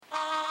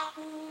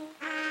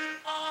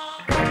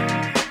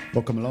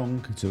Welcome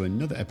along to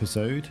another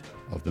episode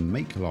of the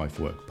Make Life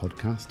Work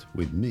podcast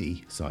with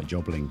me, Si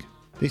Jobling.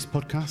 This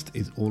podcast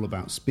is all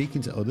about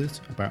speaking to others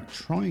about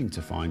trying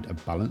to find a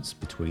balance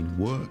between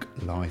work,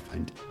 life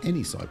and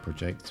any side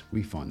project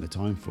we find the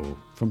time for.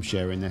 From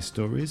sharing their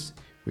stories,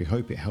 we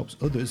hope it helps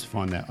others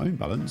find their own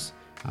balance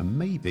and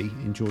maybe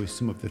enjoy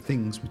some of the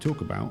things we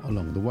talk about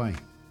along the way.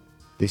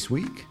 This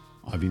week,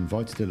 I've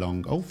invited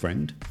along old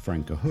friend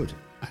Franca Hood,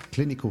 a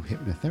clinical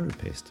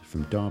hypnotherapist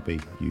from Derby,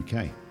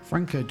 UK.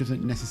 Franca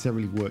doesn't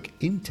necessarily work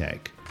in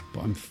tech,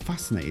 but I'm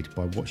fascinated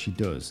by what she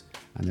does,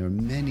 and there are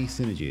many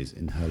synergies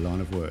in her line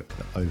of work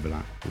that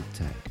overlap with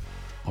tech.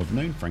 I've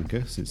known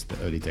Franca since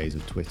the early days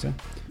of Twitter,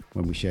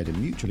 when we shared a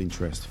mutual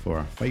interest for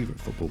our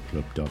favourite football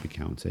club, Derby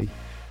County,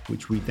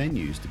 which we then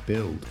used to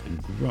build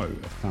and grow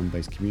a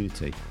fan-based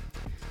community.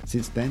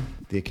 Since then,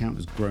 the account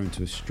has grown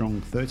to a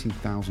strong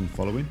 13,000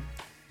 following,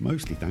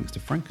 mostly thanks to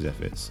Franca's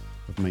efforts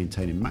of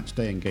maintaining match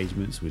day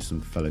engagements with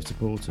some fellow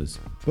supporters.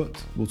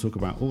 But we'll talk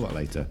about all that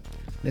later.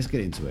 Let's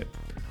get into it.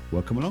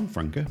 Welcome along,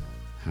 Franca.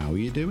 How are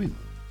you doing?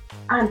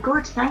 I'm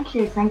good, thank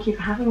you. Thank you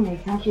for having me.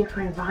 Thank you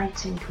for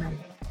inviting me.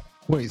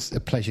 Well, it's a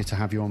pleasure to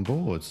have you on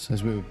board.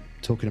 As we were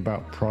talking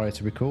about prior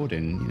to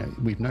recording,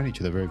 we've known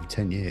each other for over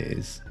 10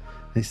 years.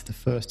 This is the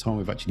first time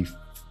we've actually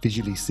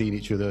visually seen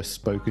each other,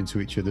 spoken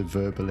to each other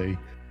verbally.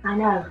 I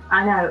know.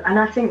 And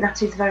I think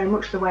that is very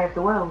much the way of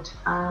the world.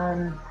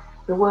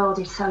 The world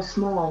is so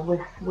small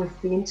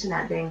with the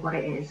internet being what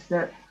it is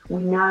that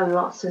we know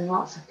lots and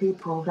lots of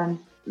people, then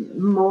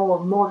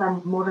more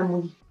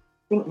than we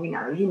think we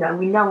know.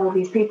 We know all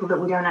these people that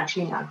we don't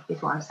actually know,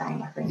 is what I'm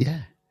saying, I think. Yeah,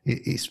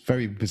 it's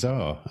very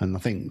bizarre. And I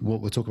think what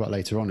we'll talk about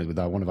later on with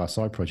one of our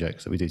side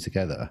projects that we do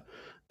together,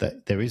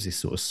 that there is this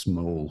sort of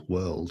small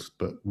world,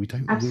 but we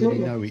don't really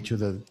know each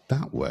other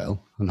that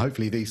well. And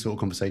hopefully these sort of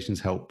conversations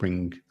help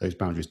bring those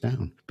boundaries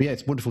down. But yeah,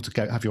 it's wonderful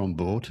to have you on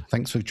board.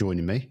 Thanks for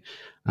joining me.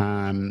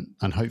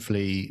 And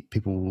hopefully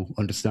people will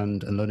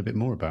understand and learn a bit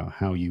more about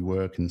how you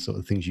work and sort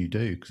of things you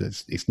do,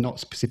 because it's not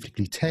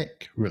specifically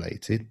tech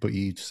related, but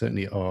you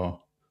certainly are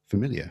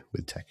familiar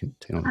with tech and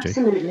technology.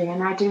 Absolutely,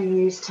 and I do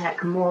use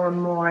tech more and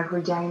more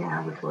every day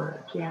now with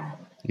work, yeah.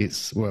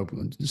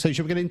 So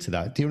shall we get into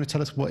that? Do you want to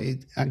tell us what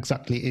it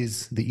exactly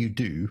is that you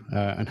do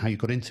and how you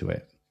got into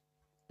it?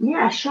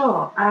 Yeah,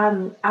 sure.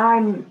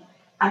 I'm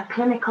a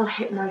clinical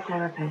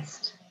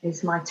hypnotherapist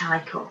is my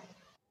title.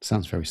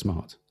 Sounds very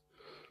smart.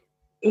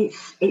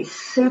 It's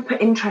super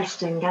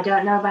interesting. I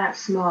don't know about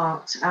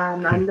smart.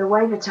 And the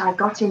way that I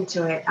got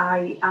into it,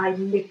 I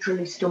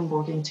literally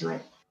stumbled into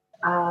it.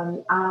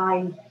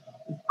 I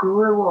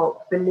grew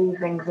up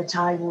believing that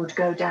I would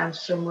go down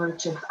some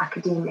route of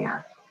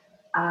academia.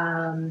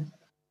 And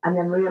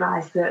then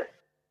realised that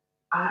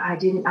I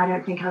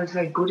don't think I was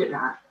very good at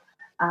that.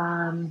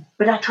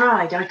 But I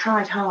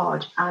tried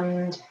hard,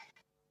 and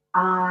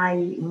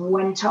I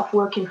went off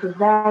working for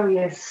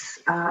various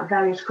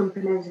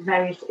companies,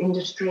 various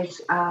industries.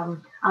 I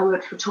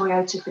worked for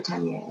Toyota for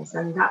 10 years,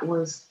 and that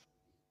was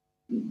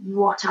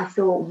what I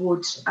thought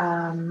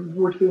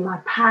would be my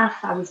path.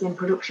 I was in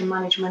production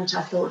management.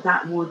 I thought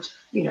that would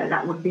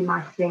be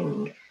my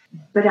thing.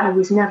 But I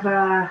was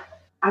never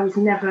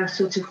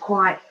sort of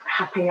quite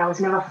happy. I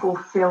was never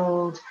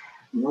fulfilled.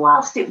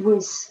 Whilst it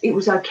was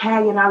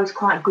okay, and I was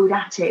quite good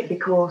at it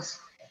because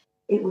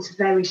it was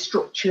very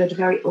structured,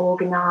 very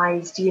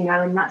organised,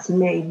 and that's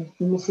me,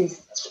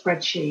 Mrs.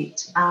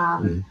 Spreadsheet.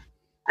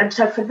 And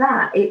so for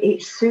that,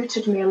 it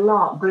suited me a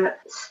lot, but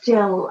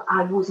still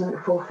I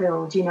wasn't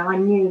fulfilled. I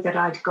knew that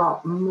I'd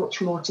got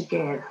much more to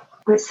give,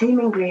 but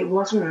seemingly it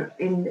wasn't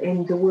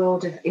in the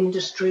world of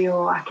industry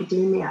or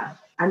academia.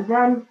 And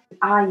then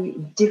I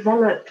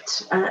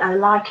developed a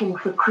liking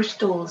for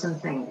crystals and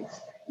things,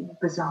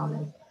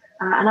 bizarrely.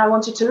 And I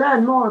wanted to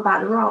learn more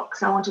about the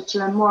rocks. I wanted to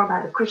learn more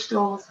about the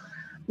crystals.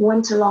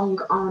 Went along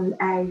on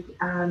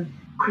a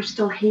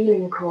crystal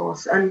healing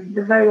course. And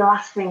the very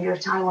last thing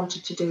that I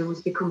wanted to do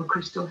was become a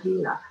crystal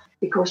healer,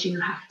 because you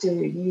have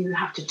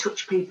to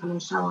touch people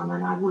and so on.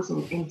 And I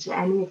wasn't into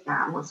any of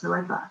that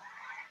whatsoever.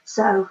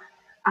 So,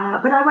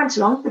 but I went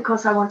along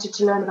because I wanted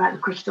to learn about the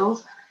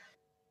crystals.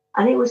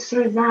 And it was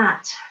through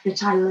that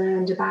I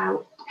learned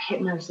about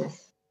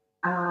hypnosis.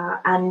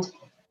 And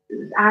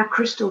our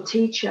crystal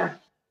teacher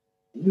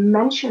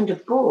mentioned a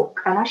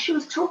book. And as she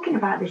was talking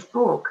about this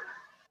book,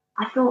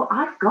 I thought,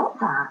 I've got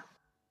that.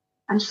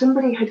 And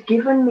somebody had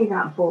given me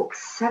that book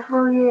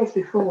several years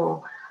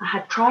before. I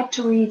had tried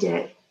to read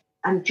it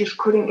and just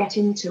couldn't get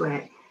into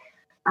it.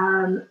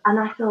 And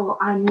I thought,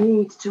 I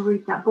need to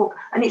read that book.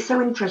 And it's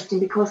so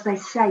interesting because they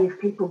say if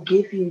people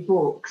give you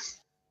books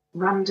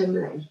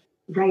randomly,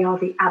 they are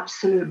the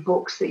absolute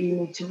books that you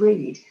need to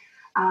read.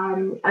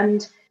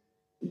 And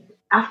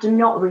after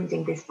not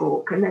reading this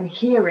book and then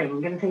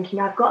hearing and thinking,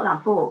 I've got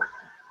that book,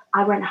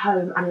 I went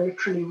home and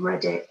literally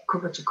read it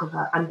cover to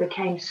cover and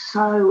became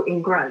so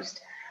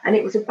engrossed. And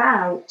it was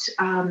about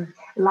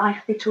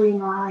life between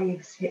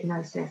lives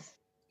hypnosis.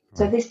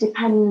 So this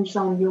depends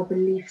on your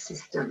belief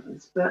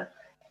systems, but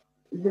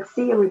the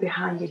theory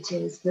behind it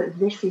is that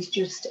this is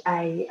just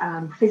a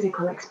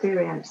physical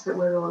experience that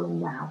we're all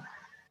in now.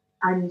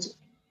 And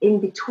in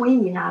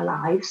between our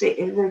lives,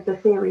 the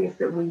theory is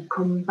that we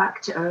come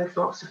back to Earth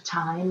lots of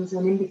times,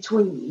 and in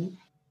between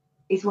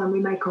is when we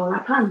make all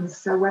our plans.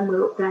 So when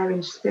we're up there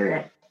in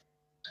spirit,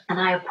 and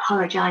I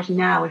apologise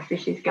now if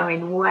this is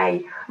going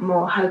way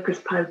more hocus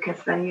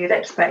pocus than you'd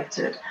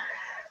expected,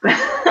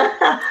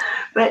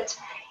 but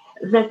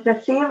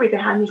the theory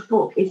behind this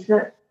book is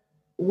that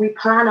we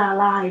plan our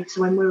lives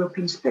when we're up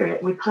in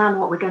spirit. We plan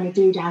what we're going to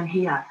do down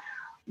here.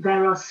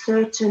 There are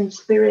certain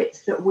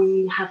spirits that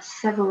we have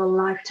several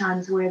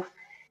lifetimes with.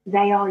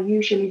 They are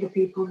usually the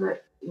people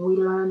that we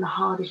learn the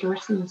hardest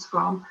lessons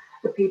from,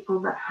 the people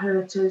that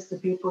hurt us, the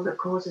people that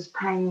cause us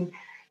pain,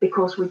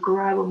 because we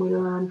grow and we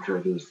learn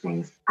through these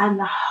things. And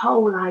the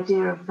whole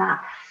idea of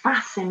that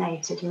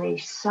fascinated me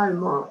so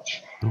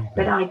much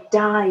that I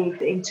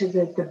dived into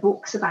the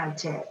books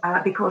about it,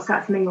 because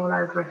that's me all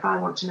over. If I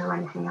want to know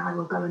anything, I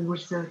will go and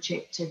research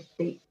it to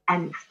the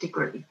nth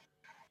degree.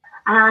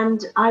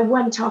 And I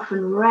went off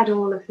and read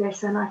all of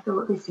this, and I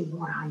thought, this is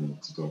what I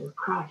need to do.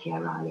 Crikey,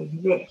 O'Reilly,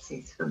 this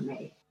is for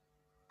me.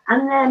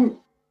 And then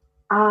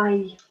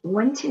I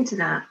went into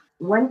that,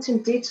 went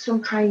and did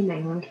some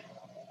training,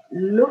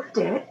 loved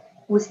it,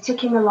 was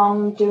ticking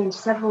along, doing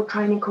several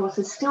training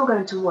courses, still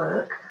going to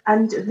work.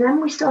 And then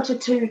we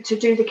started to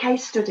do the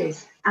case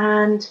studies.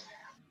 And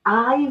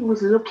I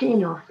was lucky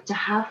enough to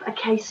have a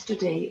case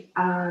study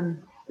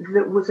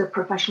that was a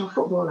professional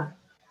footballer.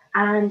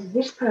 And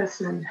this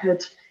person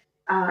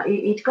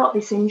he'd got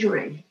this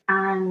injury,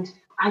 and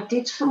I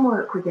did some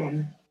work with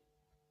him.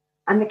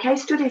 And the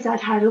case studies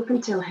I'd had up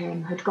until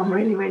him had gone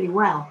really, really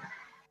well.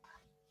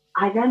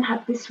 I then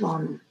had this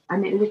one,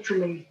 and it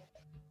literally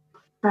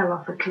fell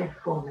off a cliff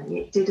for me.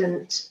 It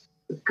didn't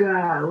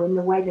go in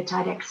the way that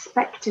I'd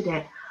expected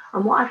it.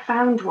 And what I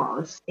found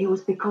was, it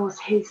was because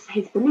his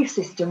belief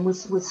system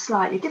was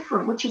slightly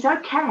different, which is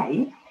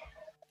okay.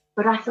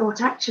 But I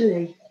thought,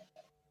 actually,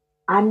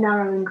 I'm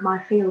narrowing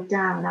my field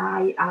down.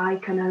 I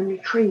can only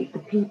treat the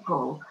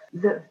people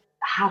that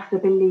have the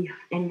belief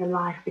in the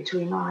life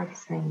between lives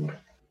thing.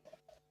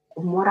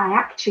 And what I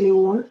actually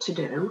want to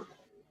do,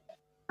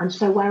 and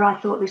so where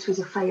I thought this was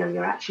a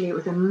failure, actually it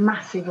was a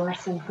massive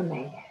lesson for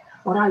me.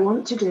 What I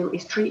want to do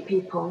is treat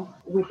people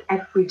with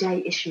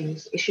everyday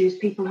issues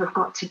people have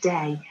got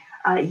today.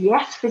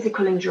 Yes,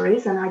 physical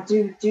injuries, and I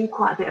do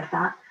quite a bit of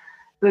that,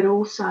 but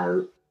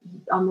also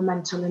on the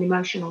mental and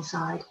emotional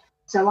side.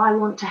 So I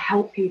want to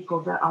help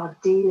people that are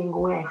dealing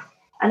with,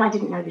 and I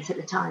didn't know this at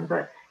the time,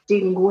 but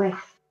dealing with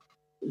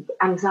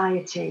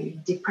anxiety,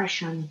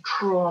 depression,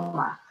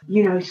 trauma,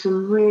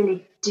 some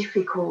really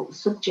difficult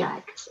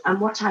subjects. And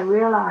what I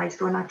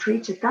realised when I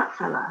treated that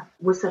fella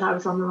was that I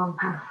was on the wrong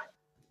path.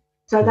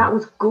 So that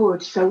was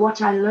good. So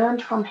what I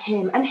learned from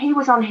him, and he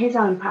was on his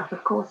own path,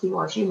 of course he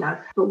was,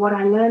 but what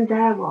I learned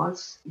there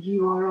was,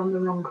 you are on the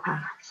wrong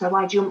path. So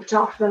I jumped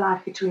off the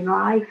Life Between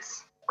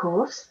Lives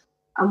course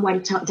and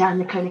went up down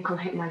the clinical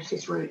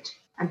hypnosis route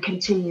and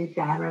continued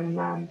there,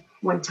 and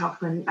went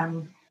off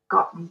and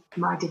got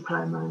my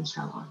diploma and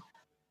so on.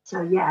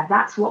 So yeah,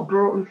 that's what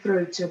brought me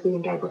through to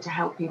being able to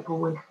help people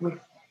with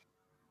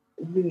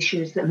the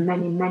issues that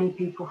many, many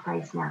people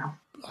face now.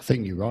 I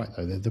think you're right,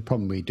 though. The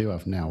problem we do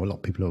have now, a lot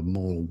of people are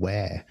more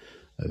aware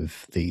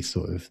of these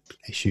sort of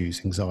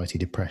issues, anxiety,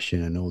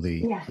 depression, and all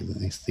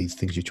these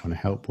things you're trying to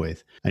help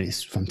with. And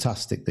it's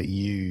fantastic that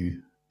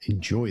you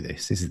enjoy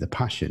this. This is the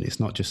passion. It's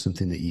not just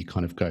something that you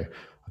kind of go,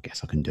 I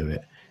guess I can do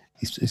it.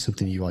 It's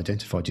something you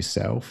identified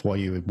yourself while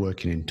you were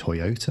working in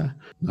Toyota.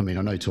 I mean,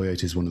 I know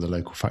Toyota is one of the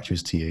local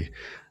factories to you.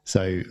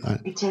 So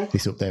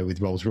it's up there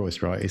with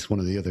Rolls-Royce, right? It's one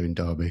of the other in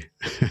Derby.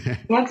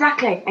 Yeah,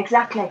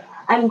 exactly.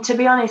 And to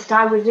be honest,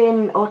 I was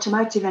in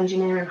automotive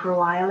engineering for a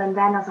while. And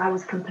then as I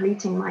was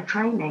completing my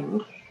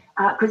training,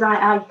 because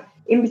I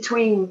in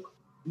between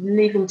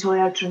leaving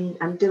Toyota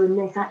and doing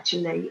this,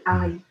 actually,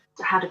 I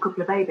had a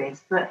couple of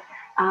babies. But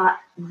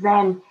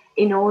then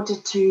in order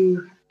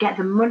to get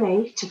the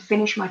money to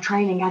finish my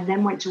training, I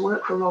then went to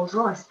work for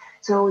Rolls-Royce.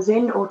 So I was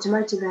in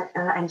automotive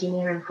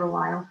engineering for a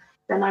while.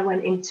 Then I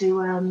went into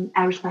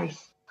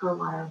aerospace for a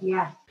while,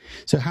 yeah.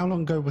 So how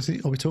long ago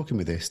are we talking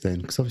with this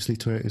then? Because obviously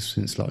Toyota is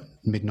since like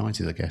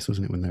mid-90s, I guess,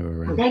 wasn't it, when they were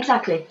around?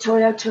 Exactly.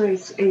 Toyota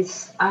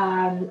is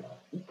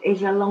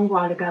a long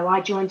while ago. I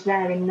joined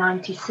there in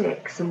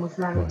 96 and was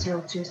there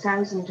until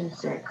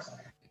 2006.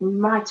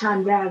 My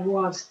time there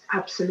was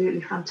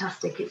absolutely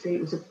fantastic.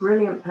 It was a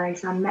brilliant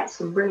place. I met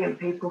some brilliant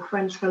people,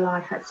 friends for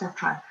life,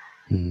 etc.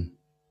 When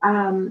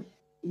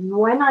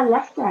I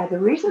left there, the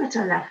reason that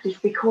I left is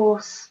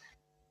because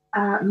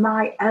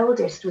my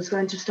eldest was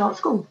going to start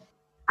school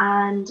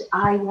and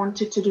I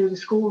wanted to do the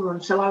school run.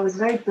 So I was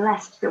very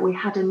blessed that we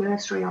had a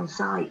nursery on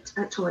site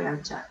at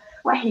Toyota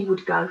where he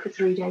would go for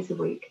 3 days a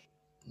week.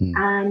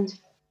 And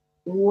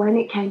when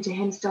it came to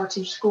him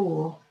starting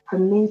school, for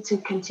me to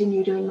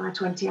continue doing my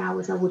 20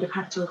 hours, I would have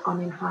had to have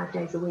gone in 5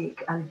 days a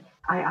week, and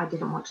I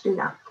didn't want to do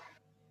that.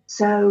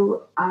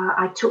 So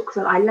I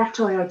left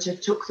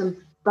Toyota, took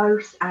them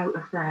both out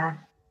of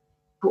there,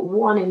 put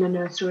one in a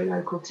nursery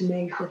local to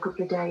me for a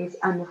couple of days,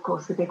 and of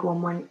course the big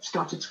one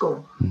started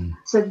school.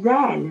 So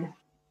then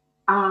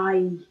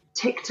I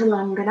ticked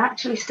along and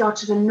actually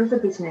started another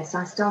business.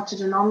 I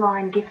started an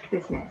online gift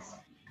business,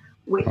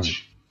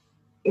 which,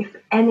 if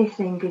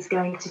anything is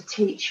going to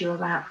teach you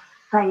about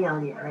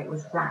failure, it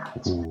was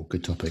that. Oh,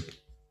 good topic.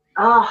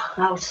 Oh,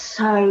 that was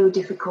so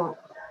difficult.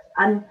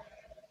 And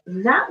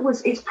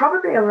it's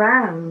probably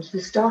around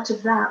the start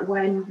of that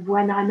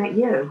when I met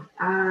you,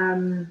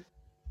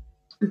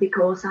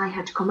 because I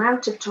had come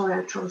out of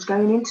Toyota, I was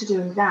going into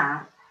doing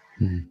that.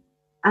 Mm.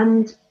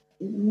 And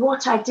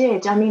what I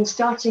did,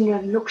 starting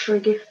a luxury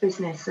gift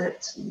business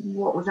at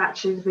what was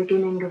actually the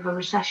beginning of a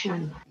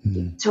recession,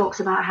 talks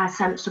about how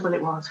sensible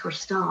it was for a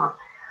start.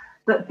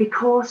 But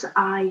because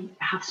I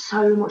have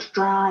so much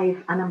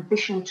drive and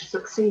ambition to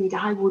succeed,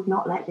 I would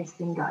not let this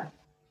thing go.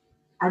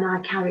 And I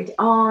carried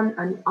on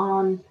and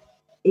on.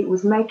 It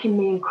was making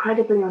me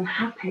incredibly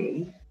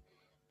unhappy.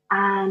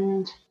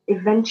 And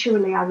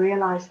eventually I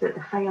realised that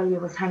the failure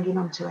was hanging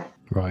on to it.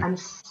 Right. And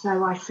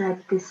so I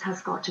said, this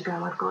has got to go.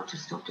 I've got to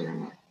stop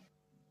doing it.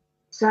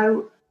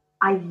 So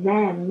I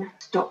then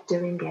stopped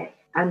doing it.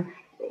 And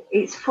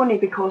it's funny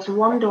because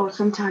one door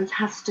sometimes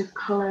has to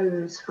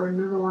close for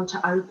another one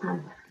to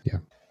open. Yeah.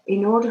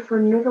 In order for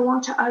another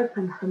one to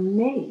open for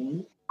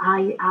me,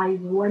 I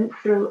went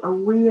through a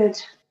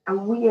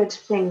weird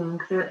thing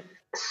that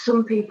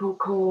some people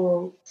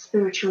call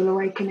spiritual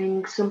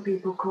awakening, some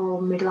people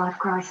call midlife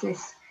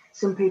crisis,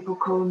 some people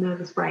call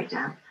nervous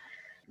breakdown.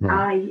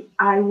 Right.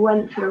 I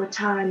went through a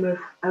time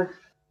of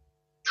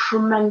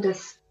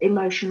tremendous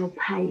emotional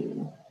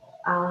pain.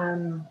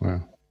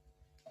 Wow.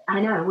 I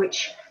know,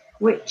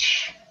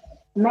 which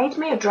made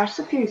me address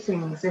a few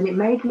things, and it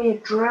made me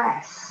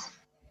address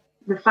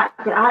the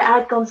fact that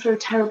I'd gone through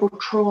terrible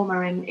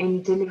trauma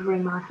in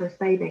delivering my first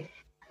baby,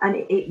 and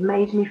it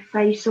made me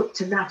face up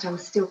to that. I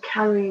was still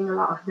carrying a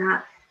lot of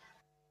that,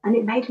 and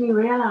it made me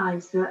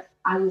realise that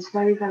I was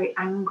very, very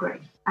angry,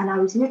 and I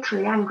was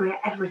literally angry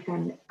at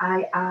everything.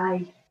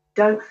 I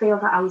don't feel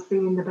that I was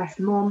being the best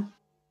mum.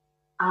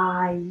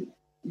 I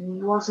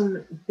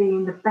wasn't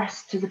being the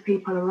best to the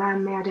people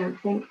around me, I don't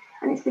think.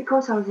 And it's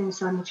because I was in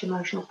so much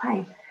emotional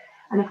pain.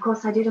 And of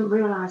course, I didn't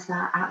realise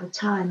that at the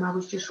time. I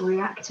was just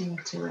reacting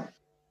to it.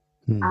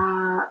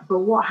 But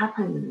what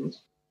happened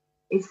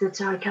is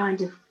that I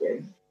kind of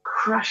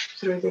crashed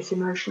through this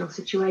emotional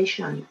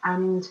situation,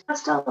 and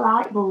just a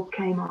light bulb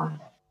came on.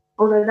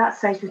 Although that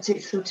says that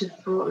it sort of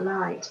brought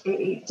light,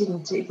 it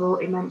didn't. It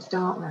brought immense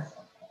darkness.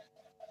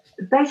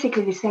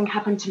 Basically, this thing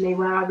happened to me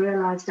where I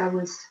realised I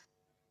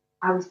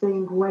was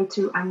being way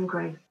too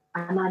angry,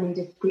 and I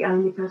needed the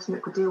only person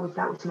that could deal with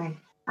that was me.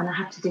 And I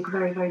had to dig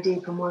very, very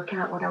deep and work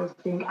out what I was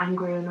being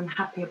angry and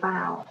unhappy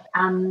about.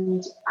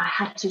 And I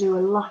had to do a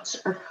lot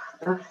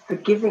of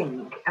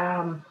forgiving.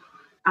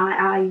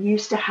 I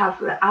used to have,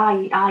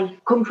 I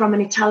come from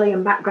an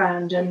Italian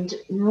background, and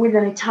with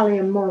an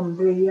Italian mum,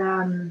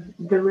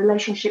 the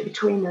relationship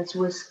between us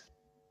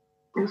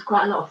there was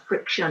quite a lot of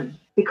friction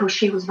because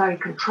she was very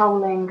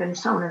controlling and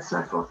so on and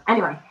so forth.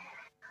 Anyway,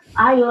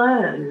 I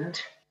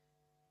learned,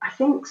 I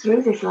think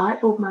through this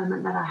light bulb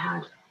moment that I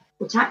had,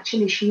 that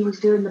actually she was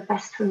doing the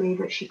best for me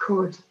that she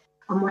could.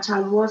 And what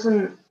I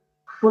wasn't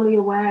fully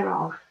aware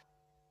of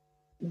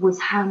was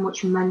how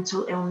much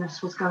mental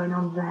illness was going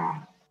on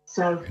there.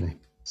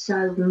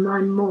 So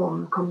my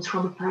mum comes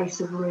from a place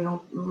of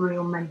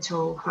real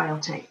mental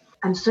frailty.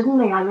 And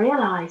suddenly I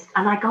realised,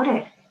 and I got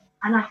it.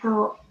 And I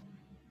thought,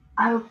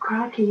 oh,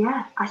 crikey,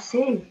 yeah, I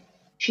see.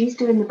 She's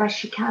doing the best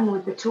she can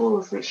with the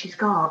tools that she's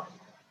got.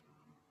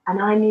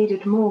 And I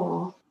needed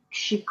more.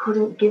 She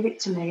couldn't give it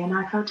to me, and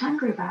I felt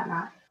angry about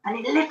that. And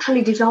it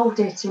literally dissolved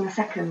it in a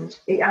second.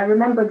 I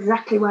remember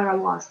exactly where I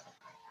was,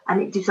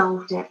 and it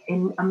dissolved it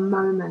in a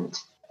moment.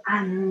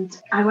 And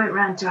I went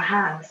round to a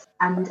house,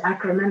 and I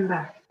can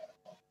remember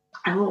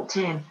I walked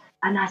in,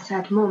 and I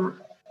said,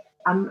 Mum,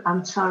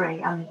 I'm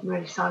sorry, I'm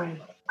really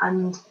sorry.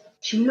 And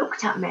she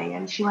looked at me,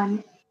 and she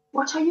went,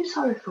 what are you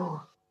sorry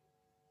for?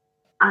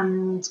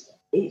 And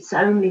it's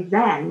only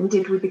then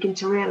did we begin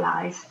to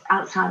realise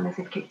Alzheimer's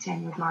had kicked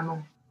in with my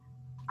mum.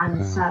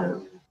 And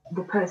so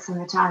the person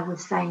that I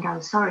was saying I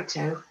was sorry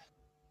to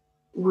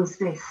was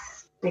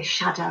this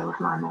shadow of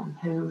my mum,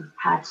 who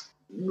had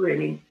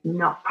really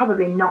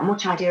probably not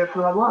much idea of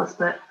who I was,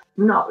 but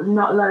not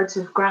loads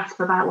of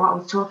grasp about what I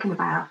was talking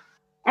about.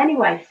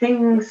 Anyway,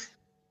 things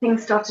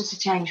started to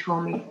change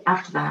for me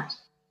after that.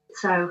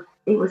 So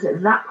it was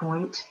at that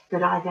point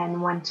that I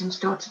then went and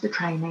started the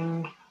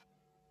training,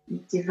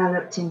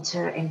 developed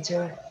into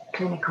a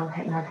clinical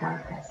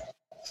hypnotherapist.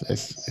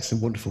 It's a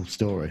wonderful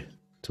story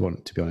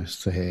to be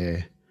honest, to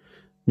hear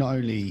not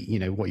only,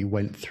 what you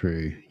went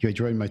through. You had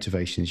your own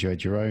motivations, you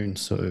had your own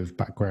sort of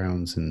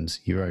backgrounds and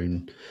your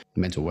own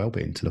mental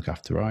well-being to look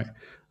after, right?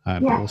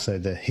 But also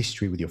the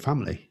history with your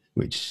family,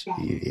 which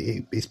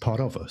is part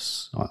of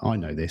us. I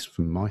know this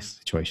from my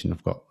situation.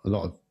 I've got a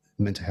lot of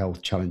mental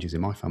health challenges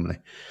in my family.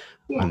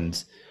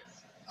 And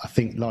I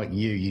think like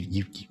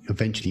you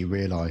eventually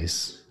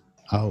realise,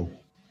 oh,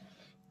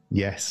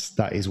 yes,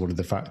 that is one of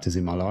the factors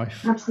in my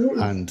life.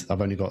 Absolutely. And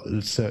I've only got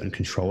certain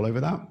control over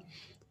that.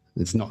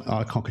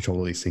 I can't control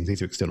all these things.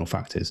 These are external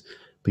factors,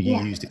 but you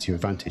used it to your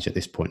advantage at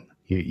this point.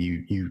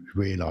 You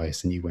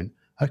realised and you went,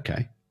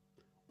 okay,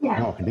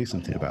 now I can do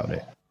something about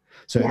it.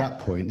 So at that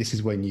point, this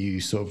is when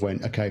you sort of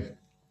went, okay,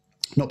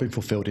 not been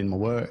fulfilled in my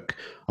work.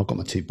 I've got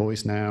my 2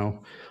 boys now.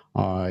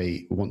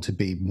 I want to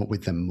be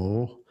with them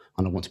more,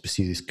 and I want to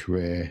pursue this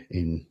career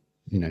in,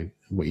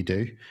 what you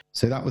do.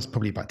 So that was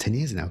probably about 10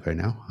 years ago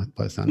now.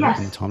 By the time yes,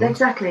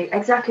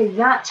 exactly.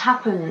 That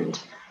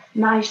happened.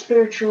 My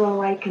spiritual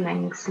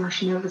awakening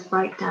 / nervous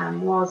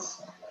breakdown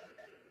was,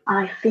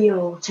 I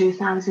feel,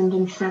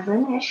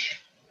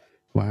 2007-ish.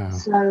 Wow.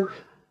 So,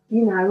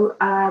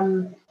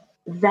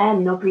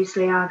 then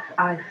obviously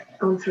I've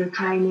gone through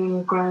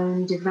training,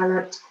 grown,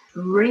 developed,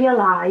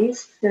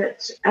 realised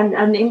that,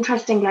 and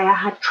interestingly, I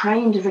had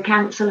trained as a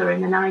counsellor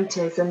in the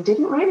 90s and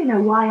didn't really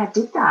know why I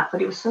did that,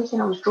 but it was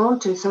something I was drawn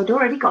to, so I'd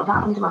already got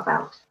that under my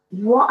belt.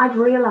 What I've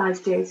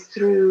realised is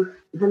through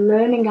the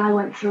learning I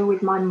went through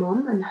with my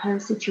mum and her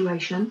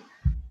situation,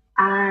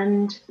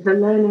 and the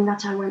learning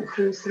that I went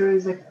through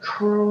the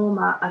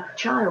trauma of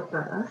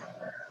childbirth,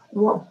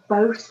 what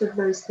both of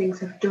those things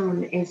have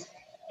done is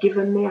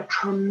given me a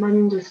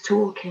tremendous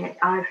toolkit.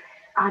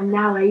 I'm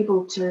now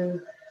able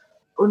to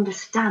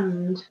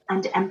understand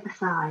and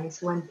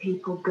empathise when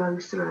people go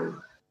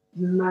through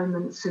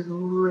moments of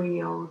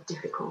real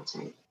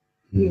difficulty.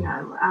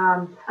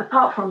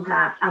 Apart from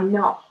that, I'm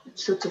not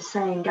sort of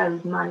saying, oh,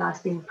 my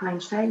life's been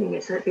plain sailing.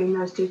 It's been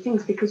those 2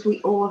 things, because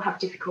we all have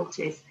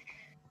difficulties.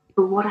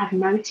 But what I've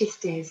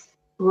noticed is,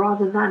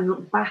 rather than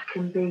look back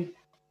and be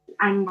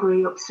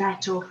angry,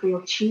 upset, or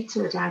feel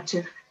cheated out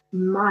of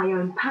my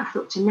own path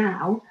up to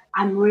now,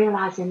 I'm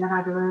realising that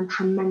I've learned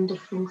tremendous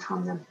things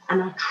from them.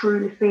 And I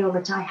truly feel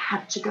that I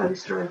had to go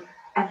through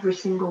every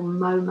single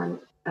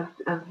moment of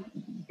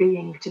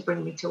being to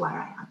bring me to where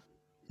I am.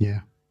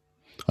 Yeah.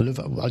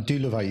 I do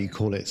love how you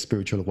call it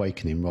spiritual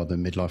awakening rather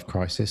than midlife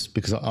crisis,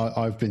 because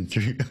I've been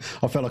through,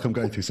 I feel like I'm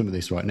going through some of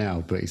this right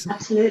now, but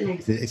absolutely,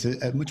 it's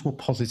a much more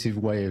positive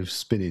way of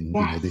spinning,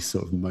 this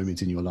sort of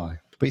moment in your life.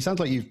 But it sounds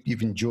like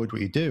you've enjoyed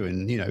what you do,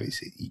 and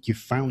you've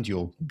found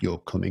your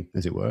coming,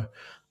 as it were,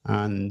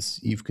 and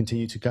you've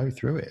continued to go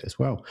through it as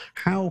well.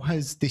 How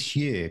has this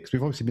year, because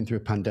we've obviously been through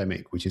a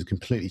pandemic, which has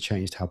completely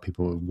changed how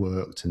people have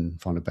worked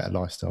and find a better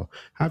lifestyle.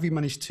 How have you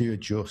managed to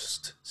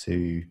adjust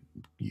to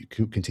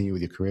continue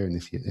with your career in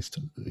this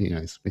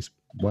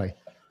way?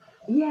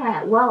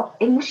 Yeah, well,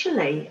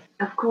 initially,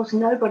 of course,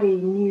 nobody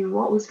knew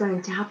what was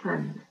going to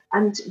happen.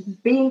 And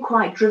being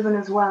quite driven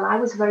as well, I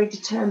was very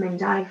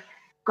determined. I've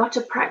got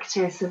a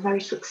practice, a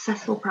very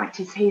successful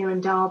practice here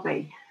in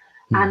Derby.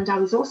 And I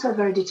was also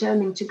very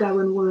determined to go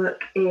and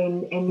work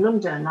in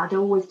London. I'd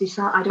always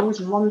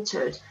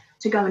wanted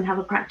to go and have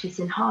a practice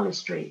in Harley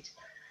Street.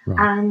 Right.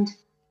 And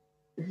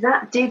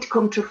that did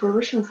come to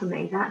fruition for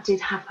me. That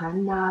did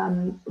happen.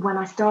 When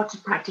I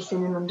started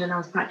practicing in London, I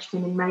was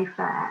practicing in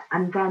Mayfair.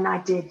 And then I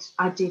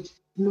did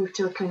move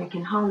to a clinic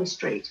in Harley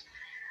Street.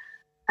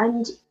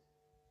 And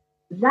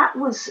that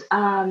was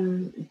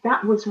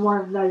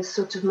one of those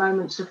sort of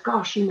moments of,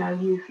 gosh,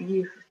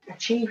 you've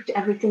achieved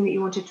everything that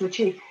you wanted to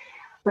achieve.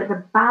 But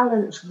the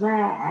balance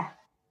there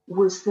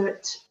was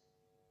that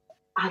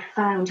I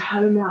found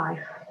home life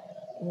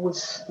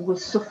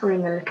was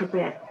suffering a little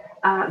bit.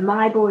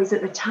 My boys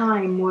at the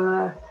time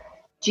were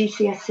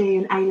GCSE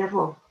and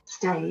A-level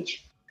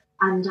stage,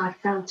 and I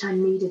felt I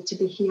needed to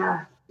be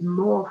here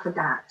more for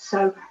that.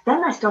 So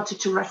then I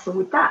started to wrestle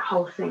with that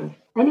whole thing.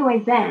 Anyway,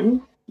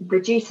 then the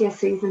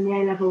GCSEs and the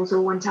A-levels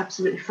all went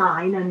absolutely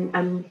fine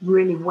and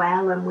really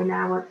well, and we're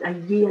now a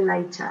year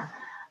later.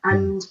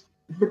 And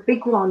the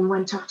big one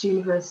went off to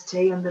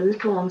university, and the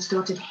little one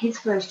started his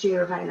first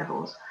year of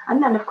A-levels.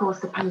 And then, of course,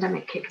 the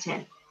pandemic kicked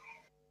in.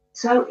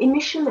 So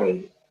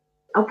initially,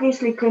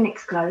 obviously,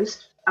 clinics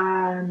closed.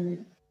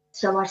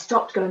 So I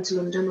stopped going to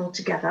London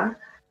altogether.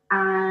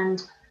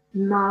 And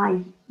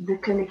the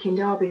clinic in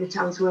Derby that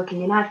I was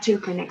working in, I have 2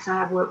 clinics. I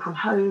have work from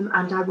home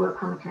and I work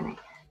from a clinic.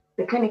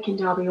 The clinic in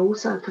Derby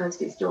also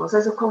closed its doors,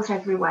 as of course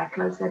everywhere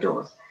closed their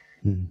doors.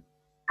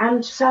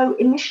 And so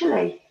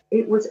initially,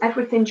 it was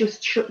everything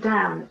just shut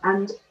down.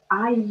 And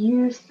I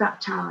used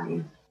that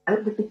time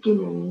at the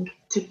beginning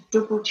to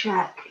double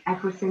check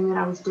everything that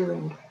I was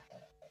doing.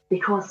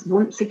 Because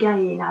once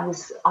again, I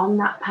was on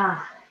that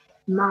path.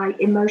 My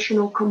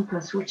emotional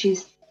compass, which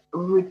is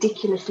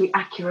ridiculously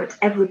accurate,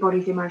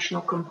 everybody's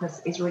emotional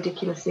compass is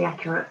ridiculously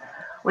accurate.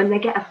 When they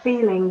get a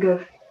feeling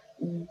of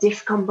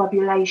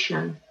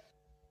discombobulation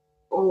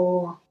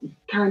or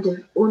kind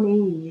of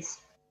unease,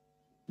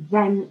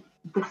 then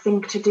the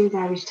thing to do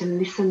there is to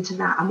listen to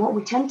that. And what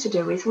we tend to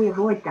do is we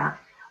avoid that.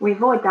 We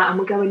avoid that and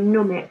we go and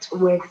numb it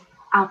with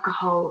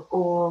alcohol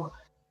or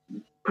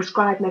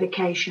prescribed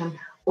medication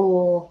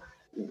or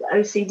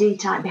OCD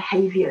type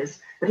behaviours.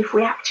 But if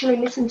we actually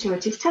listen to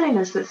it, it's telling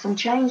us that some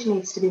change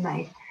needs to be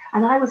made.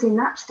 And I was in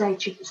that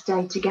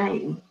state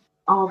again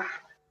of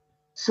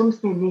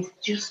something is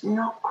just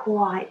not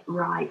quite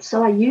right.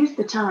 So I used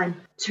the time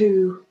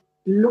to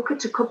look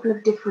at a couple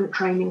of different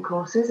training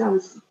courses. I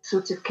was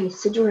sort of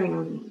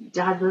considering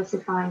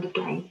diversifying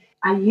again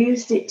I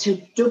used it to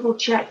double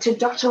check, to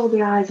dot all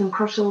the I's and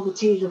cross all the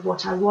T's of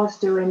what I was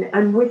doing.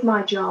 And with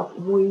my job,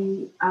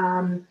 we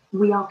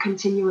are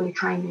continually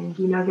training.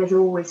 You know, there's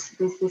always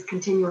this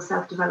continual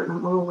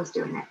self-development. We're always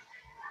doing it.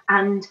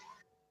 And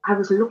I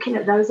was looking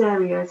at those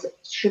areas.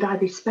 Should I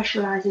be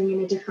specialising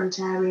in a different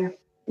area?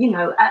 You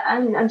know,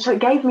 and so it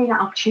gave me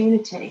that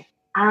opportunity.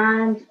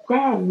 And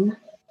then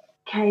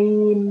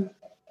came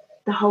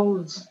the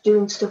whole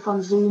doing stuff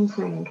on Zoom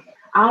thing.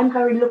 I'm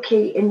very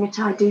lucky in that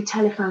I do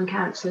telephone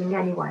counselling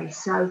anyway.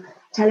 So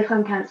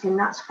telephone counselling,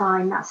 that's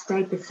fine. That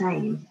stayed the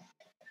same.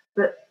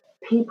 But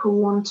people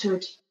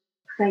wanted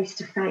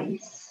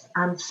face-to-face.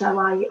 And so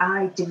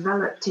I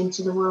developed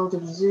into the world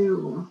of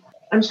Zoom.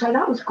 And so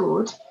that was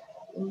good.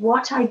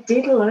 What I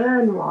did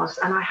learn was,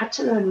 and I had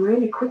to learn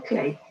really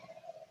quickly,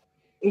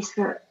 is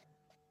that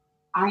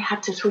I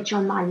had to switch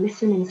on my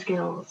listening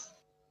skills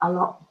a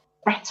lot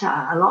better,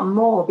 a lot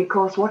more,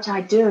 because what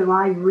I do,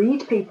 I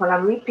read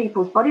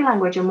people's body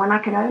language, and when I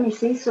can only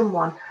see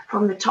someone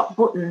from the top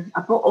button,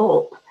 a butt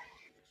up,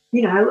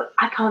 you know,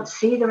 I can't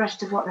see the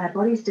rest of what their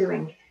body's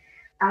doing.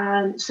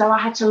 So I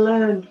had to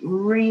learn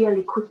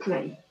really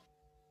quickly,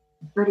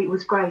 but it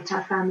was great.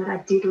 I found that I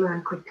did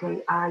learn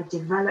quickly. I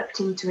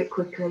developed into it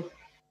quickly.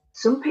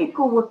 Some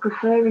people were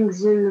preferring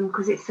Zoom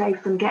because it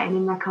saved them getting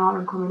in their car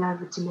and coming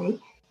over to me.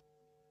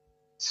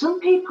 Some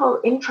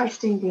people,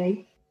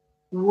 interestingly,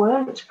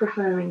 weren't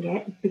preferring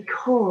it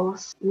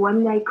because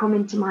when they come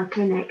into my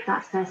clinic,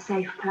 that's their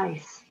safe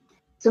place.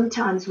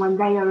 Sometimes when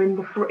they are in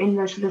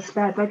the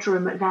spare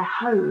bedroom at their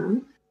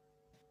home,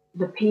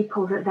 the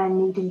people that they're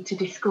needing to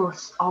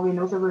discuss are in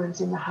other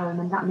rooms in the home,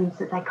 and that means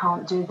that they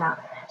can't do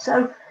that.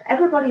 So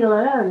everybody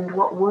learned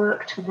what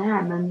worked for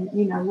them and,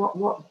 you know,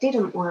 what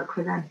didn't work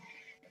for them.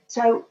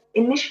 So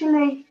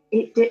initially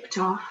it dipped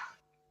off,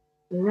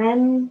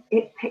 then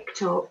it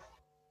picked up,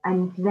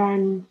 and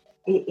then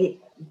it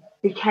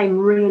became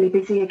really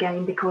busy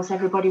again because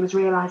everybody was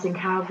realising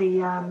how the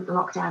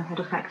lockdown had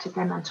affected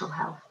their mental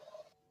health.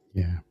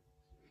 Yeah,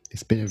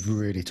 it's been a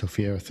really tough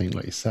year, I think.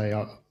 Like you say,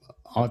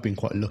 I've been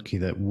quite lucky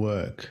that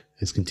work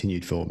has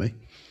continued for me.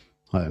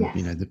 Yes.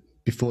 You know,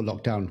 before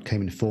lockdown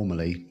came in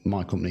formally,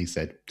 my company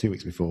said 2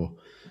 weeks before,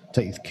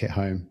 take your kit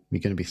home,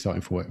 you're going to be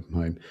starting for work from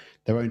home.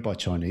 They're owned by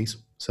Chinese,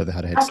 so they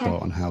had a head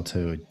start on how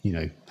to, you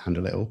know,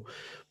 handle it all.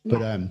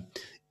 But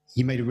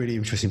you made a really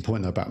interesting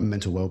point, though, about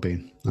mental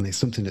well-being, and it's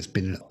something that's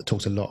been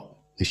talked a lot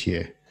this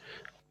year,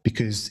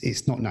 because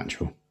it's not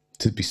natural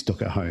to be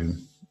stuck at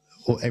home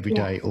or every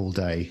day, all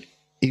day.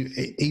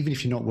 Even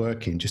if you're not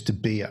working, just to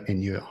be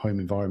in your home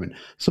environment.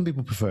 Some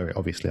people prefer it,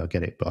 obviously, I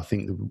get it, but I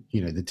think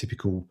the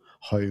typical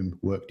home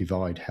work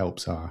divide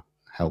helps our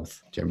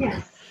health generally.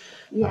 Yes.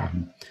 Yeah.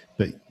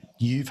 But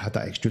you've had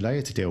that extra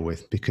layer to deal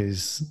with,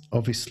 because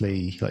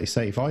obviously, like you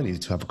say, if I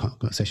needed to have a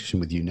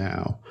conversation with you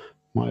now,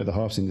 my other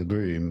half's in the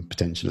room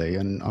potentially,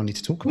 and I need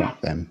to talk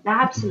about them,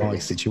 absolutely. my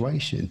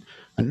situation,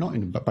 and not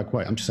in a bad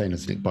way. I'm just saying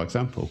as by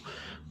example.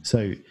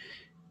 So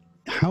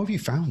how have you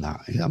found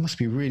that? That must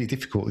be really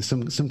difficult. There's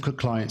some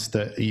clients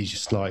that are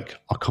just like,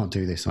 I can't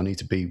do this, I need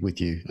to be with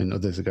you. And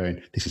others are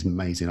going, this is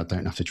amazing, I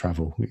don't have to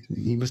travel.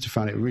 You must have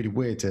found it really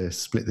weird to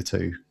split the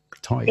two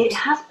types. It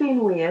has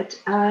been weird.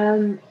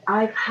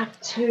 I've had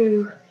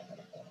to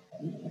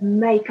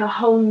make a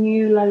whole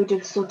new load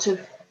of sort of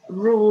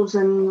rules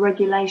and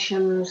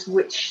regulations,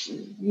 which,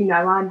 you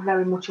know, I'm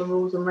very much a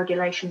rules and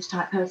regulations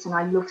type person.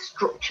 I love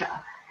structure.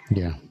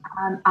 Yeah.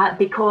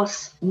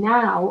 Because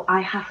now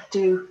I have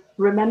to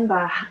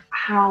remember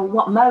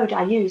what mode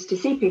I use to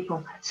see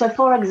people. So,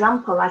 for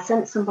example, I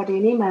sent somebody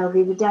an email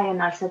the other day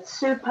and I said,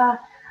 super,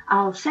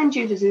 I'll send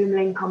you the Zoom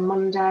link on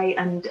Monday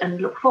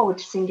and look forward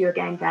to seeing you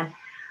again then.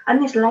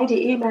 And this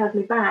lady emailed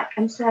me back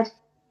and said,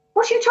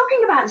 what are you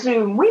talking about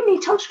Zoom? We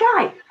meet on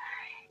Skype.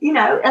 You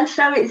know, and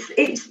so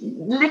it's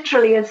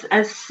literally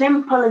as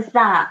simple as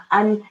that.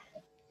 And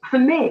for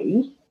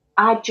me,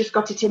 I've just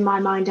got it in my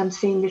mind, I'm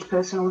seeing this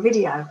person on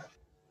video.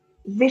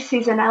 This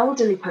is an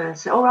elderly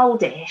person, or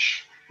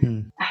oldish,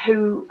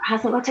 who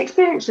hasn't got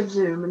experience of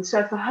Zoom. And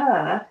so for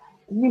her,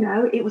 you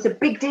know, it was a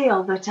big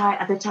deal that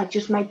I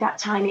just made that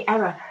tiny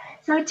error.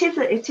 So it is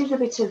a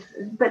bit of,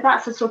 but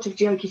that's a sort of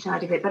jokey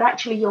side of it. But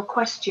actually your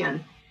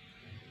question,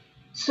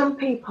 some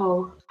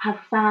people have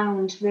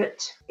found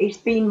that it's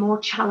been more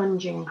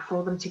challenging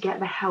for them to get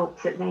the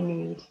help that they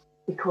need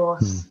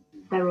because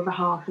their other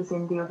half is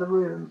in the other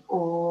room,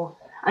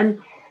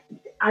 and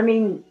I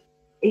mean,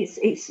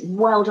 it's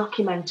well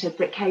documented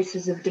that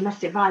cases of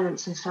domestic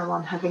violence and so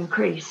on have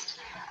increased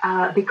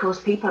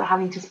because people are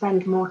having to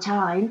spend more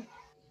time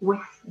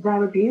with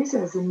their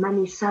abusers in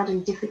many sad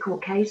and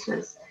difficult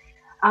cases.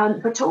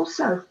 But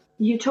also,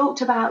 you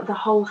talked about the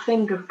whole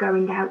thing of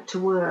going out to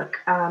work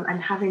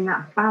and having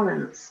that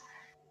balance.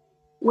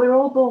 We're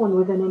all born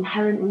with an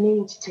inherent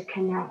need to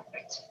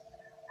connect.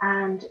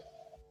 And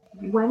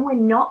when we're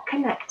not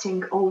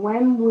connecting, or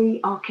when we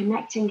are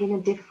connecting in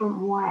a different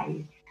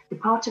way, the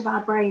part of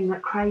our brain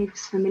that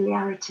craves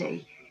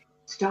familiarity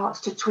starts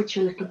to twitch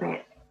a little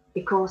bit,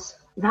 because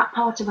that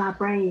part of our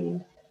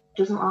brain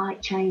doesn't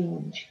like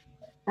change.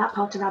 That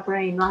part of our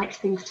brain likes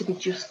things to be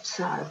just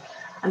so.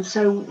 And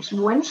so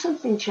when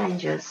something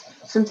changes,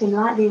 something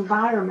like the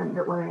environment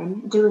that we're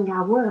in, doing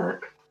our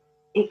work,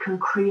 it can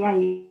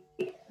create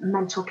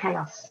mental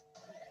chaos.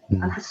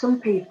 And for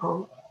some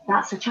people,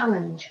 that's a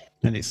challenge.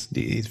 And it's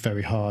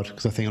very hard,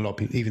 because I think a lot of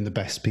people, even the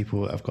best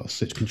people that have got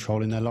such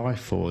control in their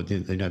life, or they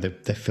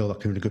feel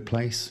like they're in a good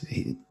place,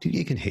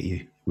 it can hit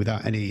you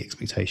without any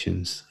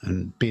expectations,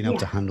 and being able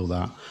to handle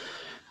that.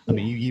 I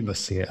mean, you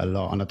must see it a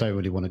lot, and I don't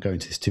really want to go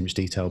into this too much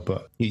detail,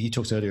 but you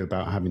talked earlier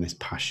about having this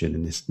passion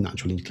and this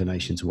natural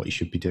inclination to what you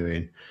should be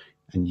doing,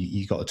 and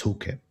you got a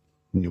toolkit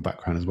in your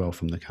background as well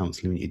from the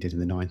counselling that you did in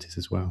the 90s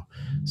as well.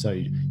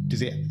 So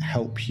does it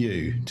help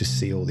you to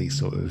see all these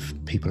sort of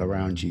people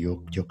around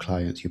you, your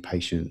clients, your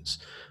patients,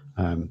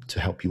 to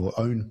help your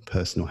own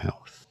personal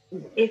health?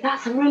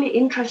 That's a really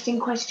interesting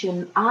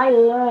question. I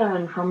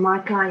learn from my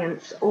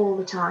clients all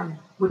the time,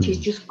 which is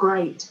just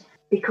great,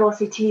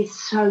 because it is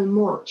so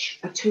much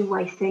a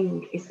two-way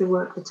thing, is the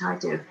work that I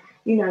do.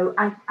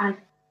 I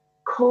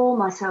call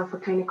myself a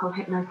clinical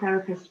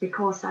hypnotherapist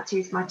because that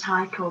is my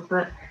title,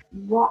 but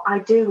what I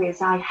do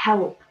is I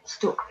help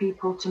stuck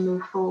people to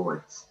move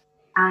forwards,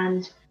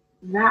 and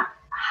that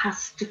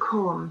has to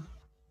come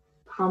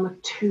from a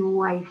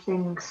two-way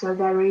thing. So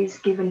there is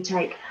give and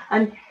take.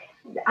 And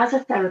as a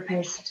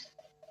therapist,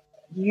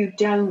 you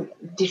don't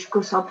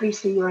discuss,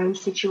 obviously, your own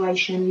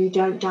situation. You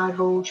don't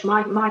divulge.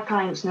 My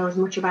clients know as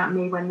much about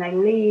me when they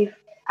leave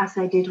as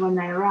they did when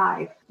they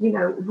arrive.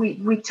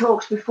 We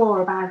talked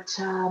before about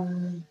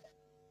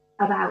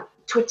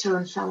Twitter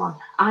and so on.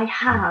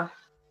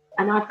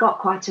 I've got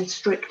quite a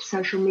strict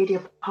social media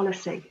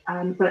policy,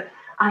 but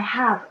I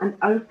have an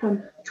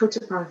open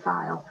Twitter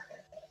profile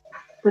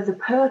for the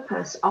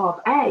purpose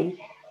of,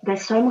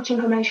 there's so much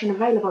information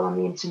available on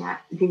the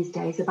internet these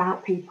days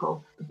about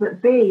people, but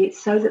B, it's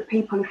so that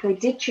people, if they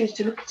did choose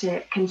to look at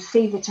it, can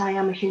see that I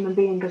am a human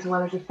being as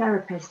well as a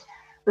therapist.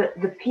 But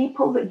the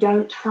people that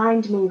don't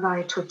find me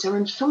via Twitter,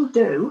 and some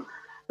do,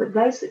 but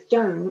those that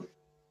don't,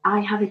 I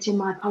have it in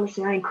my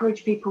policy. I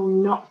encourage people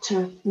not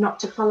to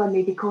follow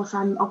me, because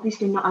I'm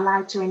obviously not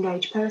allowed to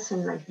engage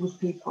personally with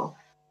people.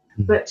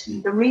 But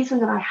the reason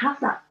that I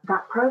have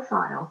that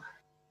profile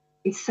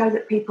is so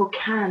that people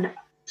can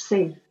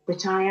see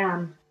that I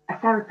am a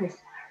therapist.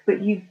 But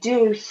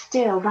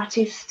that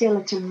is still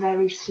at a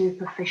very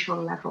superficial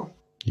level.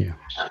 Yeah.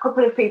 A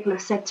couple of people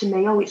have said to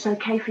me, it's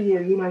okay for you,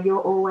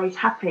 you're always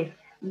happy.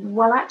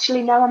 Well,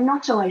 actually, no, I'm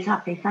not always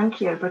happy,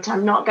 thank you, but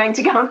I'm not going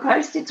to go and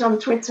post it on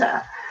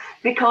Twitter,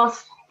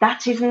 because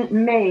that isn't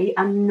me,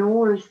 and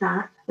nor is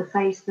that the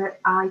face that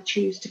I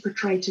choose to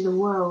portray to the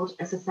world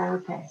as a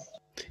therapist.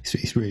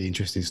 It's really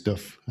interesting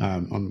stuff.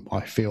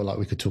 I feel like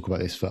we could talk about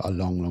this for a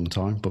long, long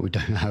time, but we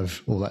don't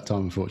have all that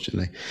time,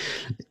 unfortunately.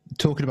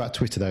 Talking about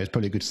Twitter, though, is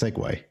probably a good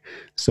segue.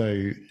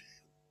 So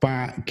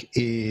back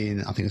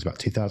in, I think it was about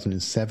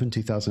 2007,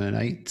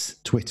 2008,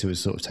 Twitter was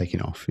sort of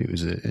taking off. It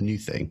was a new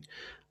thing.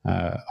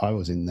 I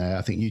was in there.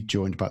 I think you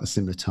joined about the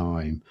similar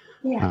time.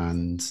 Yes.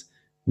 And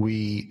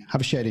we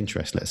have a shared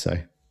interest, let's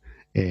say,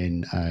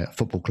 in a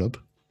football club,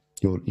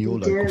 your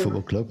local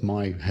football club,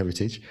 my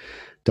heritage,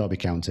 Derby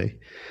County.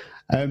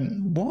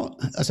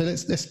 So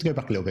let's go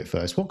back a little bit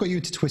first. What got you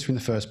into Twitter in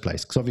the first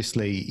place? Because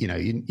obviously,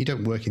 you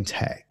don't work in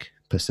tech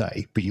per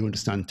se, but you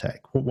understand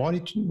tech.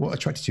 What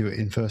attracted you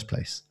in the first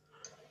place?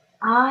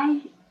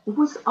 I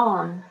was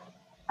on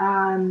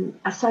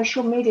a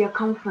social media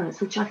conference,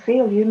 which I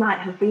feel you might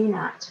have been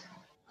at.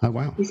 Oh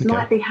wow! This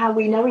might be how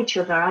we know each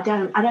other. I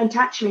don't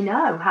actually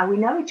know how we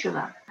know each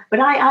other. But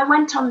I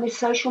went on this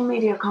social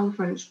media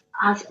conference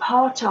as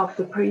part of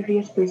the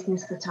previous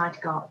business that I'd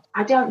got.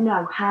 I don't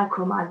know how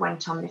come I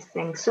went on this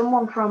thing.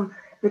 Someone from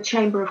the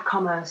Chamber of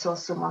Commerce or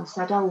someone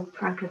said,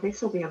 Franca,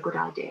 this will be a good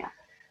idea.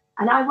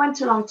 And I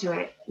went along to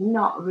it,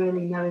 not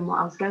really knowing what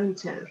I was going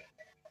to.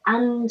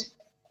 And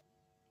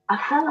a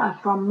fellow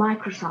from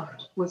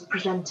Microsoft was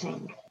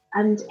presenting,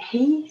 and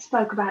he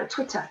spoke about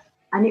Twitter.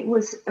 And it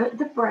was at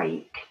the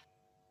break.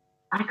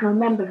 I can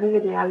remember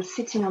vividly, I was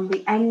sitting on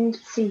the end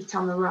seat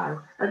on the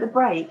row. At the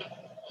break,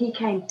 he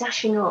came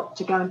dashing up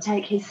to go and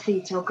take his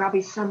seat or grab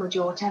his sandwich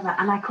or whatever,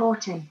 and I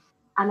caught him.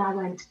 And I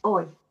went,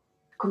 "Oi,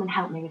 come and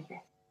help me with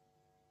this."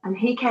 And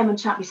he came and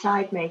sat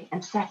beside me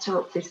and set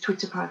up this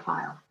Twitter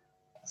profile.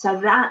 So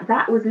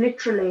that was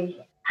literally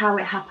how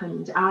it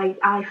happened.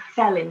 I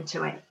fell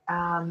into it.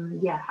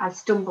 I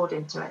stumbled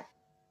into it.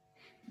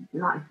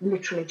 Like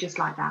literally just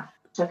like that.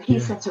 So he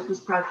set up this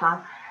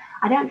profile.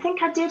 I don't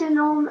think I did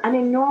an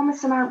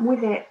enormous amount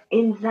with it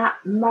in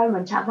that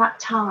moment, at that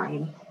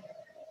time.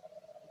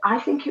 I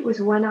think it was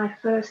when I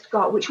first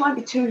got, which won't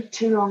be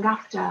too long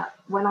after,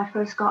 when I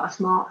first got a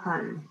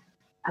smartphone.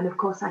 And of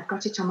course, I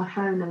got it on my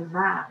phone, and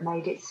that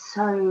made it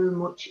so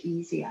much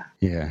easier.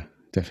 Yeah,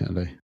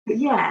 definitely. But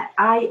yeah,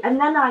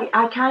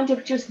 I kind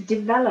of just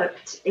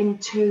developed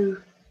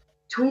into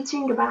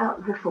tweeting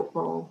about the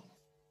football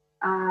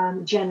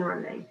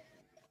generally.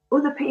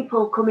 Other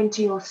people come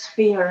into your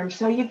sphere, and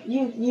so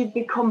you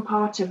become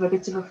part of a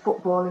bit of a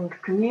footballing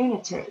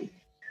community.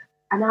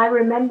 And I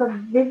remember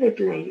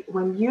vividly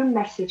when you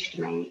messaged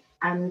me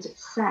and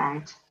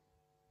said,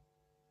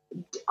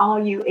 are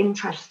you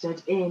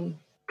interested in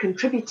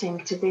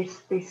contributing to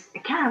this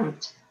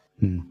account?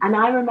 And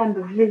I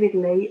remember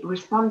vividly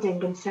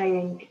responding and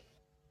saying,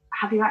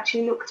 have you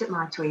actually looked at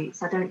my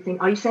tweets? I don't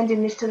think, are you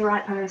sending this to the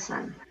right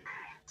person?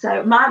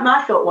 So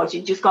my thought was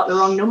you just got the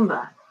wrong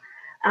number.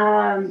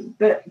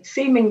 But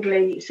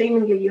seemingly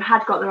you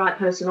had got the right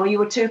person, or you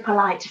were too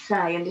polite to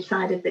say and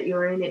decided that you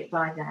were in it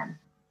by then.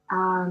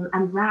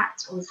 And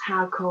that was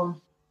how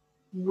come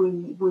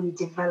we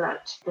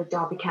developed the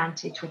Derby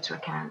County Twitter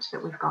account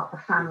that we've got, the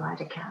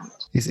fan-led account.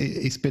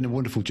 It's been a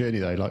wonderful journey,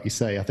 though. Like you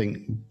say, I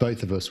think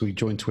both of us, we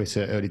joined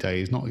Twitter early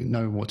days, not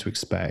knowing what to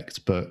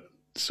expect, but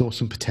saw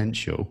some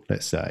potential,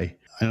 let's say.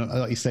 And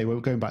like you say, we're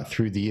going back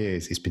through the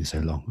years. It's been so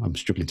long. I'm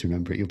struggling to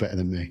remember it. You're better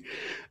than me.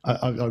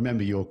 I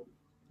remember your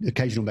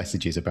occasional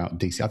messages about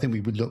DC. I think we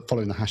would look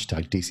following the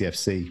hashtag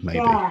DCFC maybe,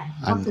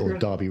 or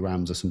Derby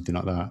Rams or something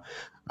like that.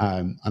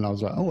 And I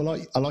was like, oh,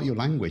 I like your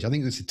language. I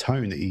think there's a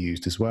tone that you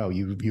used as well.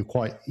 You're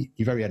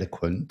very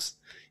eloquent.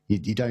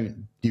 You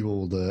don't do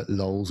all the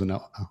lols and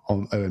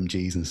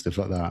OMGs and stuff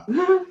like that.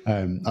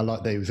 I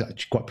like that it was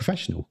actually quite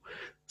professional.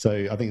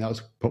 So I think that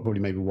was probably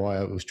maybe why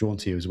I was drawn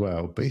to you as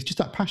well. But it's just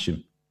that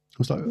passion. I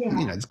was like,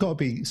 there's got to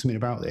be something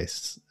about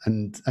this.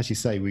 And as you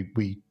say,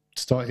 we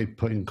started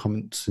putting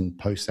comments and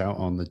posts out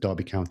on the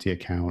Derby County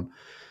account,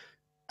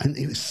 and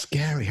it was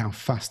scary how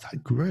fast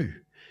that grew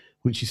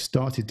when she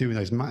started doing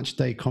those match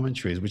day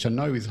commentaries, which I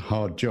know is a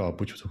hard job,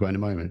 which we'll talk about in a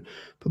moment.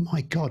 But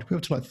my God, we're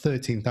up to like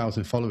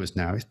 13,000 followers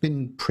now. It's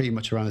been pretty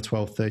much around the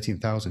 12,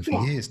 13,000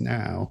 for years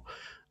now.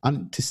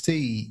 And to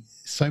see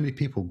so many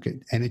people get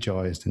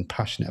energized and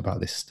passionate about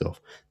this stuff,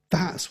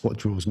 that's what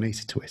draws me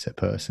to Twitter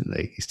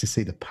personally, is to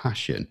see the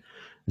passion.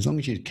 As long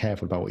as you're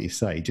careful about what you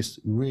say, just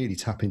really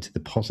tap into the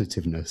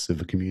positiveness of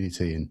a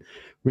community and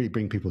really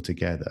bring people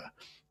together.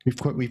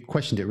 We've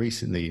questioned it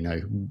recently,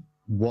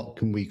 what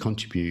can we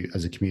contribute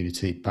as a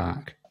community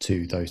back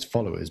to those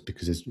followers?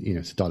 Because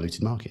it's a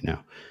diluted market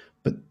now.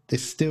 But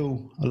there's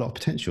still a lot of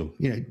potential.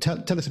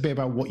 Tell us a bit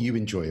about what you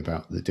enjoy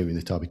about doing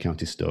the Derby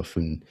County stuff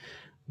and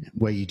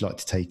where you'd like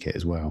to take it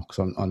as well.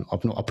 Because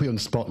I'll put you on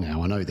the spot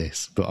now. I know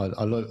this, but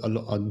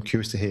I'm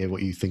curious to hear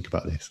what you think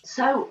about this.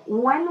 So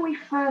when we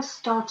first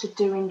started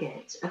doing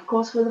it, of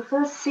course, for the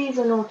first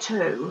season or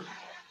two,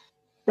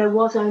 there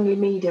was only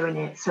me doing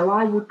it. So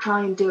I would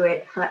try and do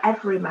it for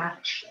every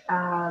match.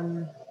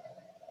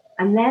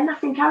 And then I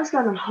think I was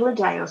going on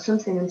holiday or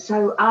something. And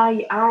so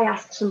I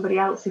asked somebody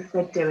else if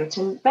they'd do it.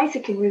 And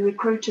basically we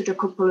recruited a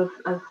couple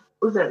of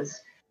others.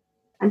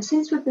 And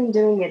since we've been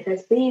doing it,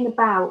 there's been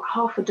about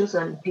half a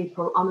dozen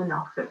people on and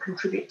off that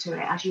contribute to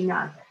it, as you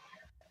know.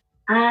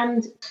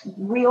 And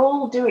we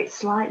all do it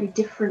slightly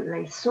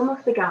differently. Some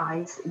of the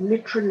guys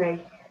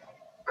literally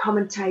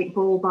commentate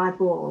ball by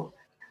ball.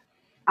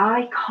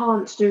 I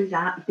can't do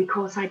that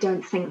because I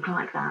don't think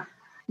like that.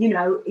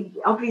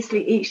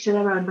 Obviously each to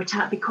their own, but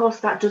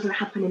because that doesn't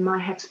happen in my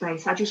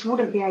headspace, I just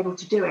wouldn't be able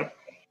to do it.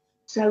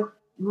 So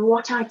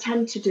what I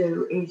tend to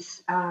do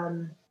is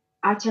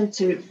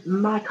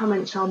my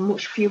comments are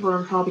much fewer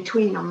and far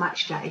between on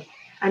match day,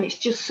 and it's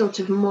just sort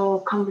of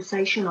more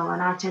conversational,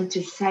 and I tend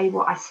to say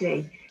what I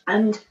see.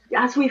 And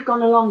as we've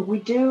gone along, we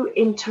do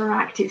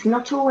interact. It's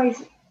not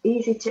always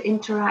easy to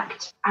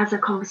interact as a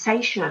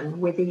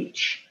conversation with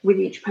each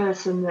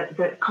person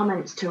that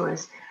comments to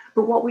us.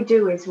 But what we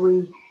do is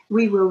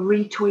we will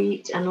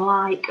retweet and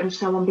like and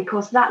so on,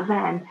 because that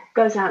then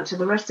goes out to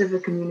the rest of the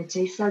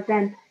community. So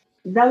then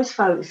those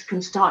folks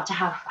can start to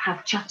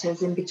have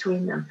chatters in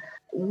between them.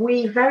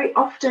 We very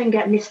often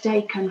get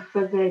mistaken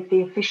for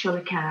the official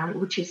account,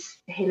 which is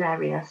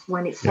hilarious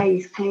when it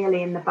says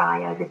clearly in the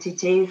bio that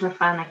it is a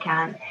fan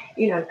account.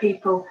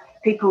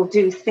 People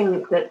do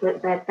think that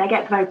they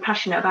get very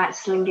passionate about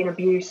slinging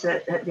abuse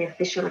at the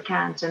official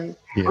account, and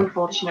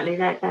unfortunately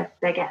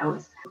they get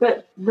us.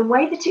 But the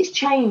way that it's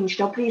changed,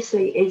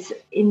 obviously, is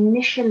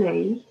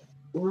initially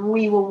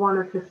we were one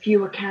of the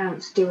few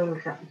accounts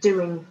doing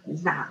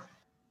that,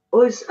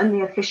 us and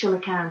the official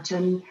account,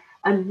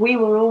 and we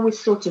were always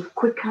sort of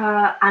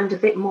quicker and a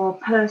bit more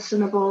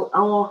personable,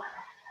 or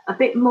a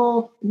bit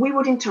more, we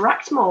would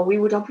interact more. We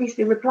would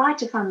obviously reply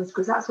to fans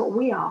because that's what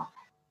we are.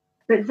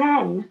 But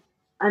then,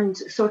 and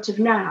sort of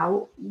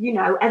now,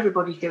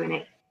 everybody's doing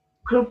it.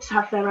 Clubs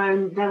have their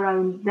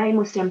own, they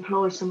must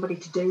employ somebody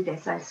to do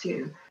this, I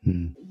assume.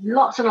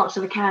 Lots and lots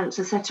of accounts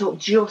are set up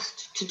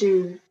just to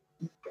do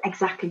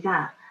exactly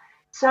that.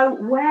 So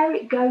where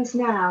it goes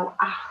now,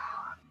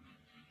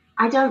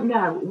 I don't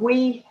know.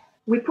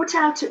 We put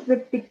out at the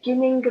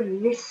beginning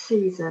of this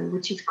season,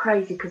 which is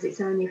crazy because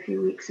it's only a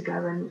few weeks ago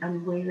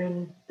and we're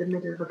in the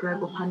middle of a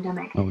global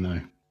pandemic. Oh, no.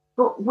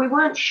 But we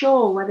weren't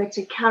sure whether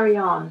to carry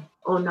on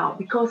or not,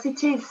 because it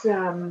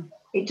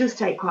does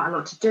take quite a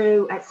lot to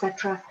do,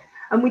 etc.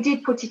 And we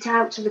did put it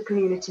out to the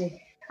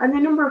community. And the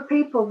number of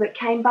people that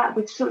came back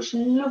with such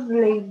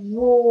lovely,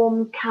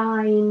 warm,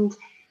 kind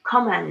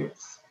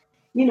comments,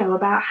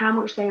 about how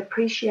much they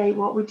appreciate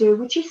what we do,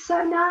 which is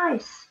so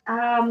nice.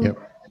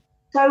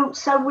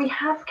 So we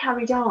have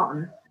carried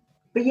on.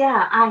 But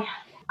yeah,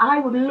 I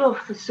would love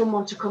for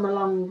someone to come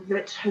along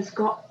that has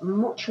got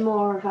much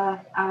more of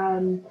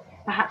a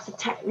perhaps a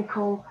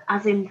technical,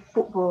 as in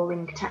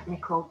footballing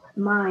technical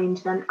mind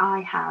than I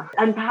have,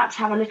 and perhaps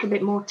have a little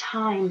bit more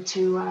time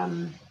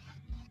to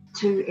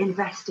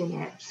invest in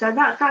it. So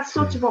that's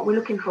sort of what we're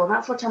looking for.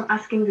 That's what I'm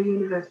asking the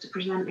universe to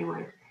present me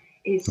with,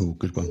 is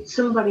good one.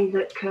 somebody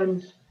that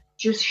can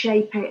just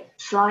shape it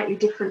slightly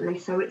differently,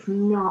 so it's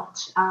not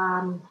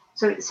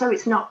so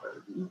it's not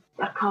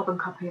a carbon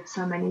copy of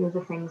so many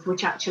other things,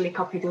 which actually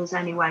copied us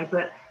anyway.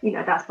 But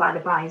that's by the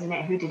by, isn't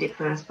it? Who did it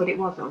first? But it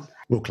was us.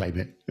 We'll claim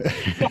it.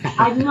 Yeah,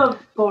 I'd love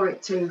for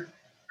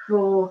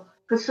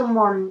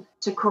someone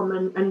to come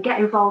and get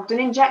involved and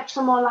inject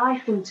some more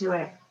life into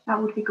it.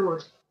 That would be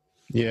good.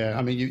 Yeah,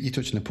 I mean, you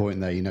touched on a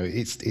point there.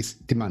 It's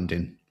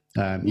demanding.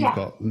 You've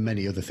got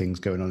many other things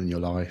going on in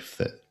your life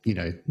that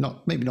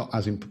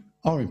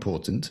are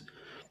important,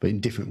 but in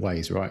different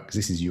ways, right? Because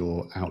this is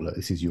your outlet,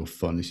 this is your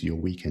fun, this is your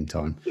weekend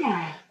time.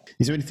 Yeah.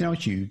 Is there anything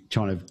else you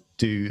try to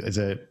do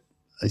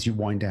as you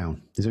wind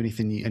down? Is there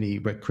any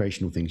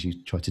recreational things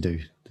you try to do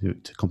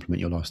to complement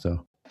your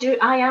lifestyle?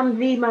 I am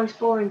the most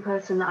boring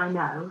person that I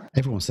know.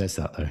 Everyone says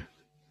that, though.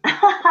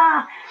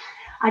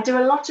 I do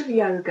a lot of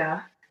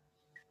yoga.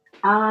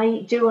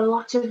 I do a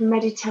lot of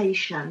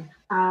meditation.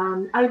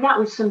 That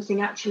was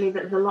something actually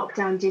that the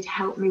lockdown did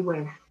help me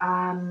with.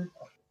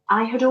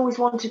 I had always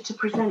wanted to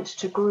present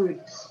to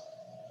groups,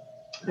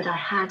 but I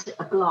had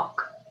a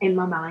block in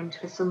my mind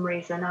for some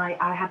reason.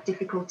 I had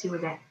difficulty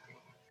with it.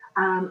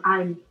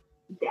 I'm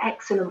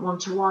excellent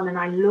one-to-one and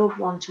I love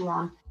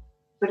one-to-one,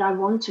 but I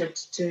wanted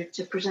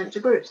to present to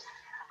groups.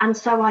 And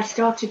so I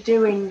started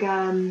doing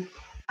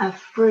a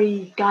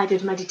free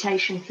guided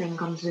meditation thing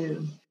on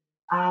Zoom.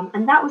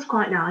 And that was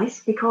quite nice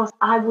because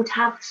I would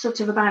have sort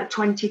of about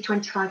 20,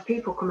 25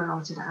 people coming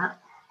on to that.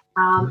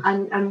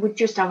 And we'd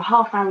just have a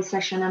half-hour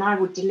session and I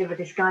would deliver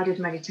this guided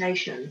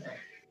meditation.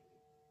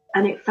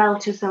 And it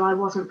felt as though I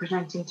wasn't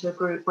presenting to a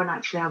group when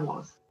actually I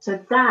was. So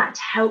that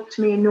helped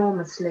me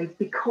enormously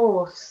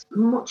because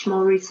much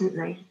more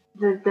recently,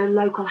 the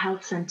local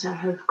health centre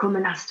have come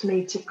and asked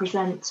me to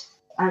present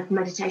a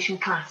meditation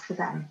class for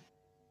them.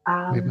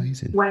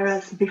 Amazing.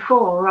 Whereas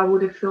before I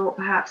would have thought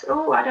perhaps,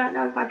 I don't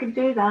know if I could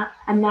do that.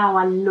 And now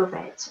I love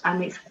it.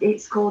 And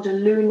it's called a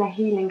lunar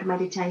healing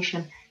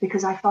meditation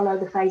because I follow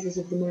the phases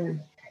of the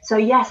moon. So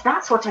yes,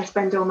 that's what I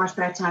spend all my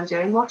spare time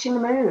doing, watching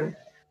the moon.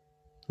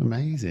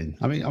 Amazing.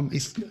 I mean,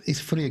 it's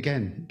funny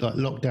again, like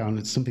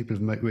lockdown, some people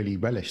have really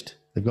relished.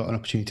 They've got an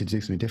opportunity to do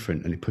something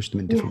different and it pushed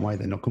them in a different way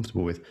they're not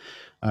comfortable with.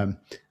 And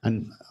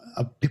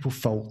people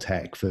fault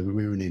tech for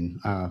ruining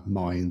our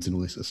minds and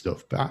all this sort of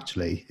stuff. But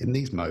actually, in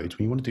these modes,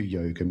 when you want to do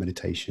yoga,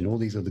 meditation, all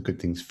these other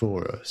good things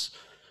for us,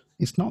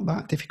 it's not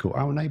that difficult.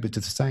 Our neighbour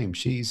does the same.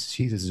 She's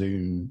a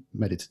Zoom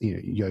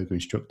yoga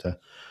instructor.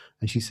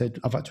 And she said,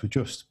 I've had to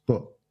adjust,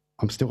 but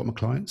I'm still got my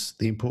clients.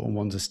 The important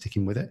ones are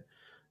sticking with it.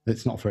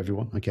 It's not for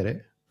everyone. I get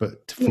it.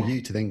 But for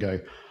you to then go,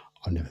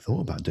 I never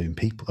thought about doing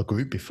a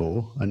group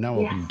before, and now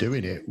I've been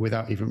doing it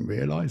without even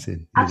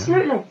realising.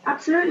 Absolutely.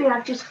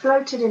 I've just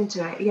floated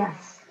into it.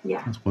 Yes.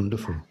 Yeah. That's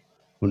wonderful.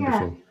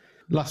 Wonderful.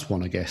 Yeah. Last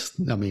one, I guess.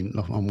 I mean,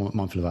 I'm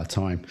mindful of our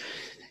time.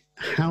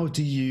 How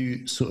do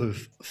you sort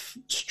of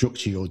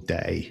structure your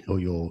day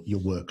or your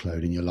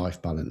workload and your life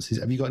balance?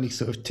 Have you got any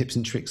sort of tips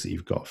and tricks that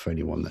you've got for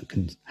anyone that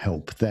can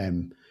help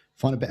them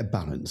find a bit of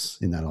balance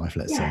in their life,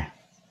 let's say?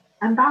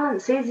 And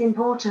balance is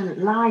important.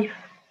 Life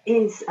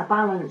is a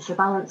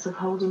balance of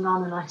holding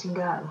on and letting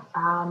go.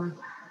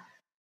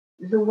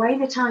 The way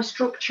that I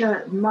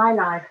structure my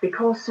life,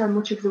 because so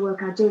much of the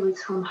work I do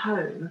is from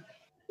home,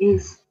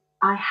 is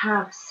I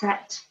have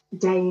set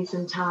days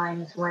and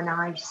times when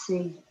I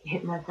see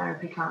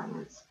hypnotherapy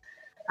clients.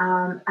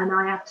 And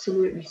I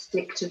absolutely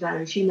stick to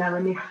those,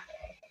 and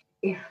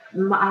if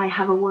I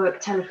have a work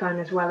telephone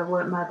as well, a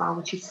work mobile,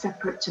 which is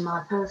separate to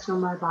my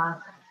personal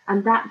mobile,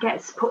 and that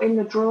gets put in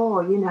the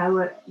drawer,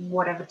 at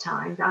whatever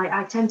time.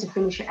 I tend to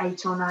finish at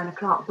 8 or 9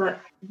 o'clock. But,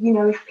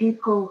 if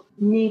people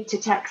need to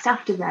text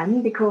after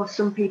them, because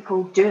some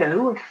people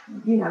do,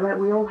 we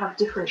all have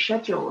different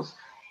schedules,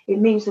 it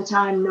means that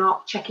I'm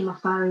not checking my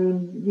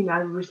phone,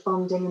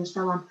 responding and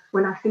so on.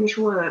 When I finish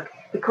work,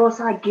 because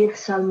I give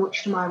so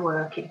much to my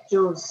work, it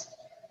does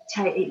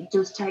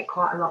take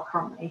quite a lot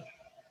from me.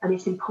 And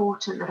it's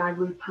important that I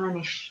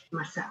replenish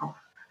myself.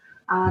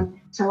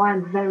 So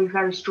I'm very,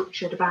 very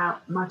structured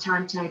about my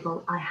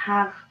timetable. I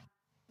have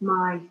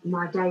my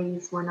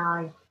days when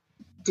I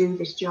do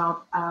this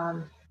job.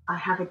 I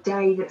have a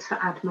day that's for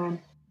admin,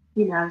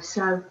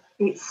 so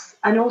it's,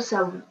 and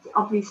also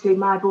obviously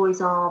my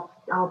boys are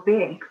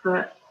big,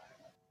 but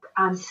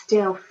I'm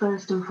still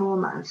first and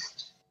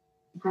foremost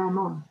their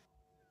mum.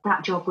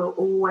 That job will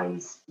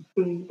always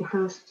be the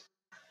first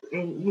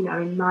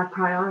in my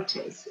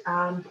priorities.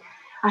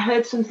 I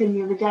heard something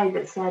the other day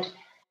that said,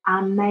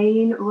 our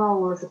main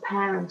role as a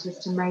parent is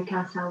to make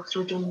ourselves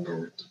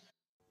redundant.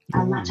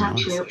 And that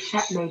actually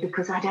upset me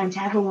because I don't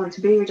ever want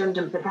to be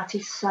redundant, but that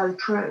is so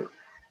true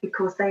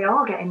because they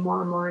are getting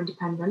more and more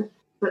independent,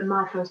 but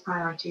my first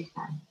priority is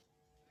them.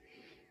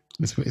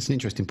 It's an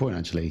interesting point,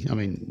 actually. I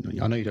mean,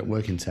 I know you don't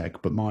work in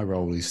tech, but my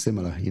role is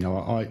similar. You know,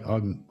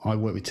 I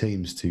work with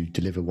teams to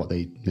deliver what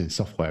they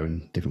software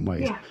in different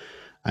ways,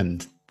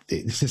 and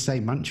it's the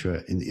same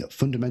mantra.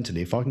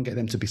 Fundamentally, if I can get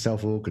them to be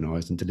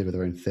self-organized and deliver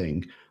their own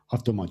thing,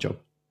 I've done my job.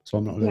 So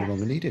I'm not no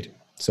longer needed.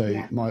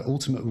 So my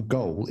ultimate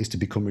goal is to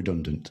become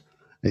redundant.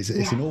 It's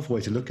an awful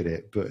way to look at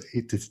it, but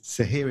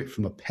to hear it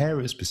from a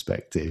parent's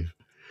perspective,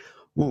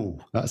 whoa,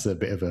 that's a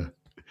bit of a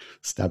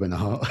stab in the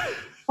heart.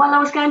 Well, I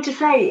was going to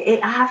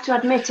say, I have to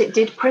admit, it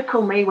did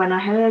prickle me when I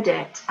heard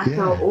it. I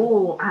thought,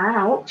 oh,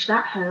 ouch,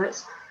 that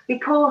hurts.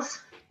 Because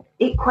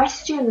it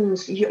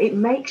questions you, it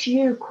makes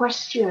you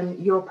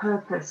question your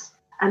purpose.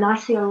 And I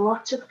see a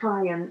lot of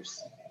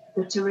clients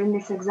that are in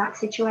this exact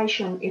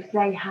situation if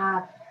they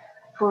have,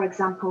 for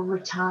example,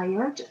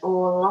 retired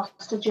or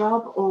lost a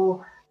job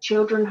or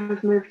children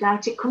have moved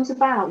out. It comes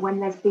about when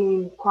there's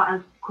been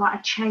quite a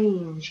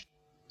change.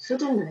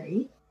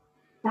 Suddenly,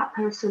 that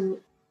person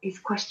is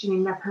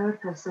questioning their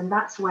purpose, and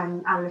that's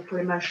when our little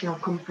emotional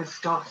compass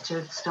starts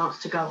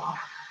to go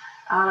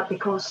off.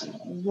 Because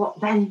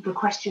then the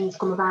questions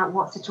come about,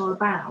 what's it all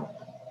about?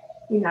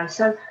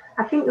 So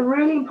I think the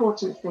really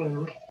important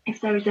thing,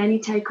 if there is any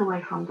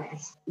takeaway from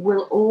this,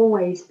 will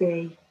always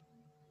be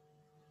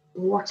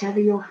whatever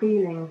you're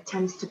feeling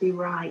tends to be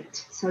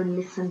right, so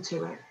listen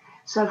to it.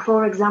 So,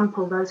 for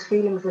example, those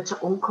feelings that are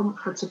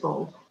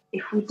uncomfortable,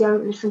 if we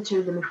don't listen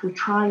to them, if we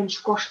try and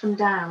squash them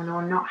down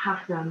or not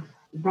have them,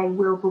 they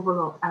will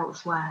bubble up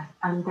elsewhere,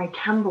 and they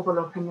can bubble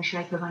up in the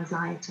shape of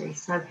anxiety.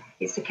 So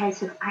it's a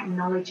case of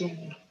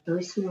acknowledging,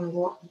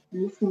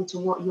 listening to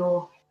what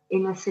your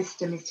inner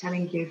system is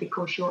telling you,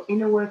 because your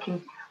inner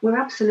working, we're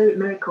absolute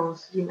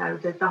miracles.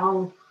 The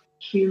whole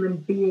human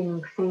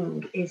being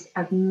thing is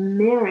a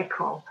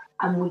miracle,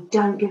 and we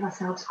don't give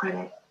ourselves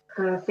credit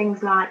for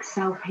things like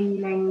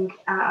self-healing,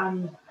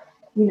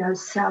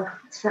 self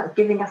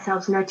giving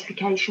ourselves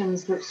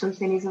notifications that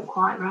something isn't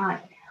quite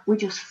right. We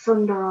just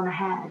thunder on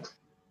ahead.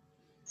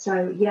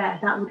 So,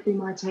 that would be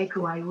my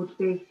takeaway, would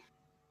be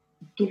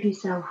give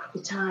yourself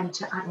the time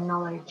to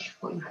acknowledge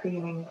what you're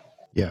feeling.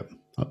 Yeah,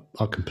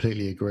 I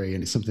completely agree.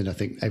 And it's something I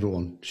think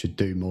everyone should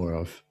do more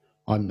of.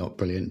 I'm not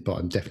brilliant, but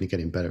I'm definitely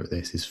getting better at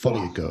this, is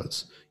follow your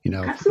guts.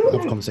 I've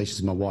had conversations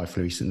with my wife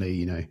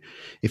recently,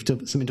 if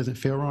something doesn't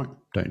feel right,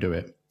 don't do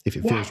it. If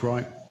it feels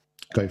right,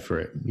 go for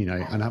it,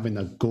 and having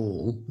the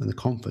gall and the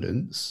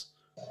confidence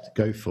to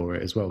go for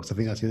it as well. Because I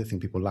think that's the other thing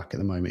people lack at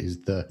the moment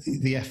is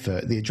the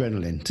effort, the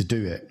adrenaline to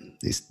do it.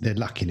 They're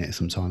lacking it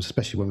sometimes,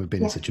 especially when we've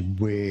been in such a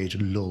weird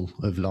lull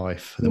of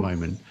life at the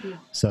moment. Yeah.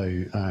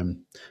 So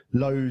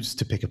loads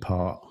to pick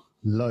apart,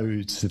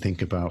 loads to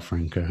think about,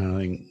 Franca. And I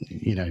think,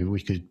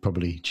 we could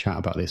probably chat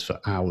about this for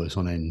hours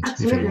on end.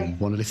 Absolutely. If anyone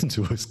want to listen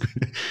to us.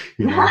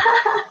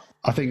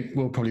 I think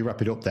we'll probably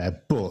wrap it up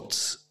there,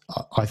 but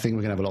I think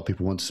we're going to have a lot of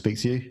people want to speak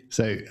to you.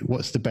 So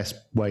what's the best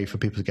way for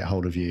people to get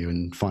hold of you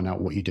and find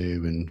out what you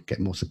do and get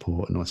more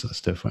support and all that sort of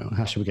stuff?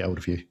 How should we get hold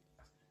of you?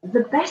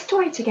 The best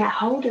way to get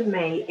hold of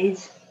me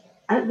is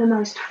at the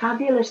most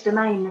fabulous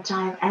domain that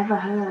I have ever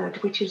heard,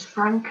 which is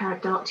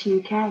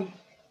franca.uk.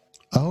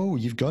 Oh,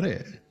 you've got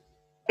it.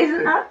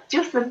 Isn't that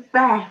just the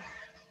best?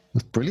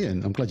 That's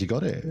brilliant. I'm glad you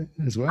got it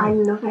as well. I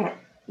love it.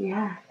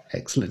 Yeah.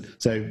 Excellent.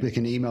 So they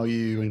can email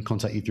you and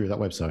contact you through that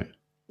website?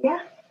 Yeah.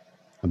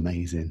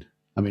 Amazing.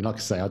 I mean, like I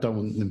say, I don't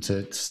want them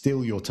to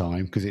steal your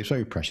time because it's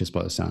very precious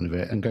by the sound of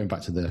it. And going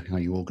back to how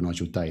you organise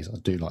your days, I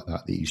do like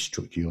that you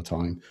structure your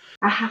time.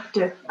 I have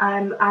to.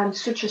 I'm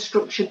such a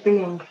structured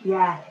being.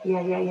 Yeah.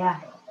 And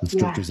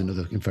structure is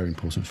another very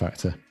important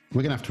factor.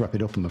 We're going to have to wrap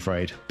it up, I'm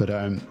afraid. But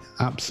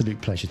absolute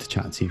pleasure to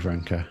chat to you,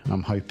 Franca.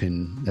 I'm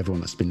hoping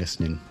everyone that's been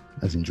listening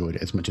has enjoyed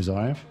it as much as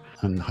I have.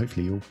 And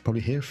hopefully you'll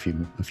probably hear a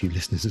few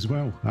listeners as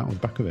well out of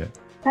the back of it.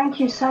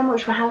 Thank you so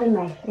much for having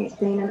me. It's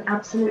been an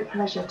absolute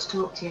pleasure to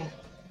talk to you.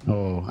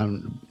 Oh,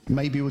 and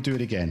maybe we'll do it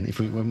again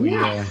when we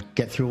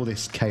get through all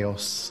this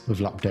chaos of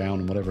lockdown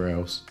and whatever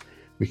else.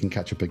 We can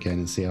catch up again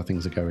and see how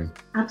things are going.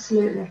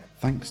 Absolutely.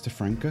 Thanks to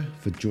Franca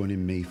for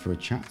joining me for a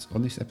chat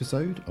on this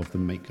episode of the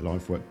Make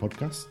Life Work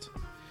podcast.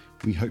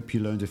 We hope you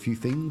learned a few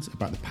things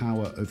about the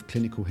power of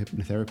clinical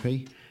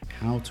hypnotherapy,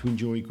 how to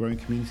enjoy growing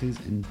communities,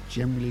 and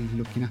generally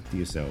looking after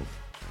yourself.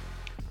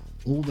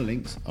 All the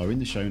links are in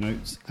the show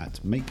notes at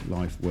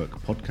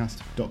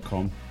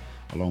makelifeworkpodcast.com,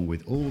 along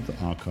with all the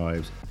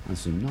archives and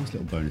some nice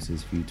little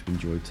bonuses for you to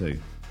enjoy too.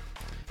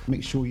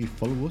 Make sure you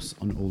follow us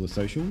on all the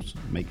socials,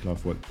 Make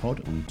Life Work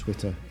Pod on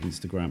Twitter,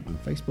 Instagram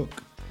and Facebook.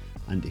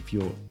 And if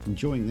you're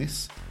enjoying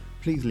this,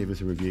 please leave us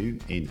a review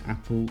in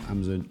Apple,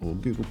 Amazon or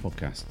Google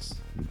Podcasts.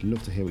 We'd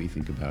love to hear what you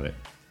think about it.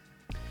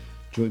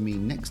 Join me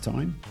next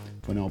time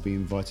when I'll be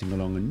inviting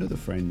along another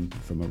friend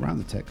from around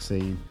the tech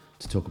scene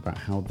to talk about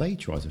how they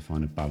try to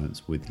find a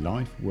balance with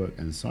life, work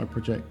and side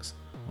projects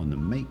on the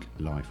Make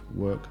Life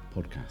Work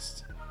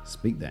podcast.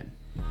 Speak then.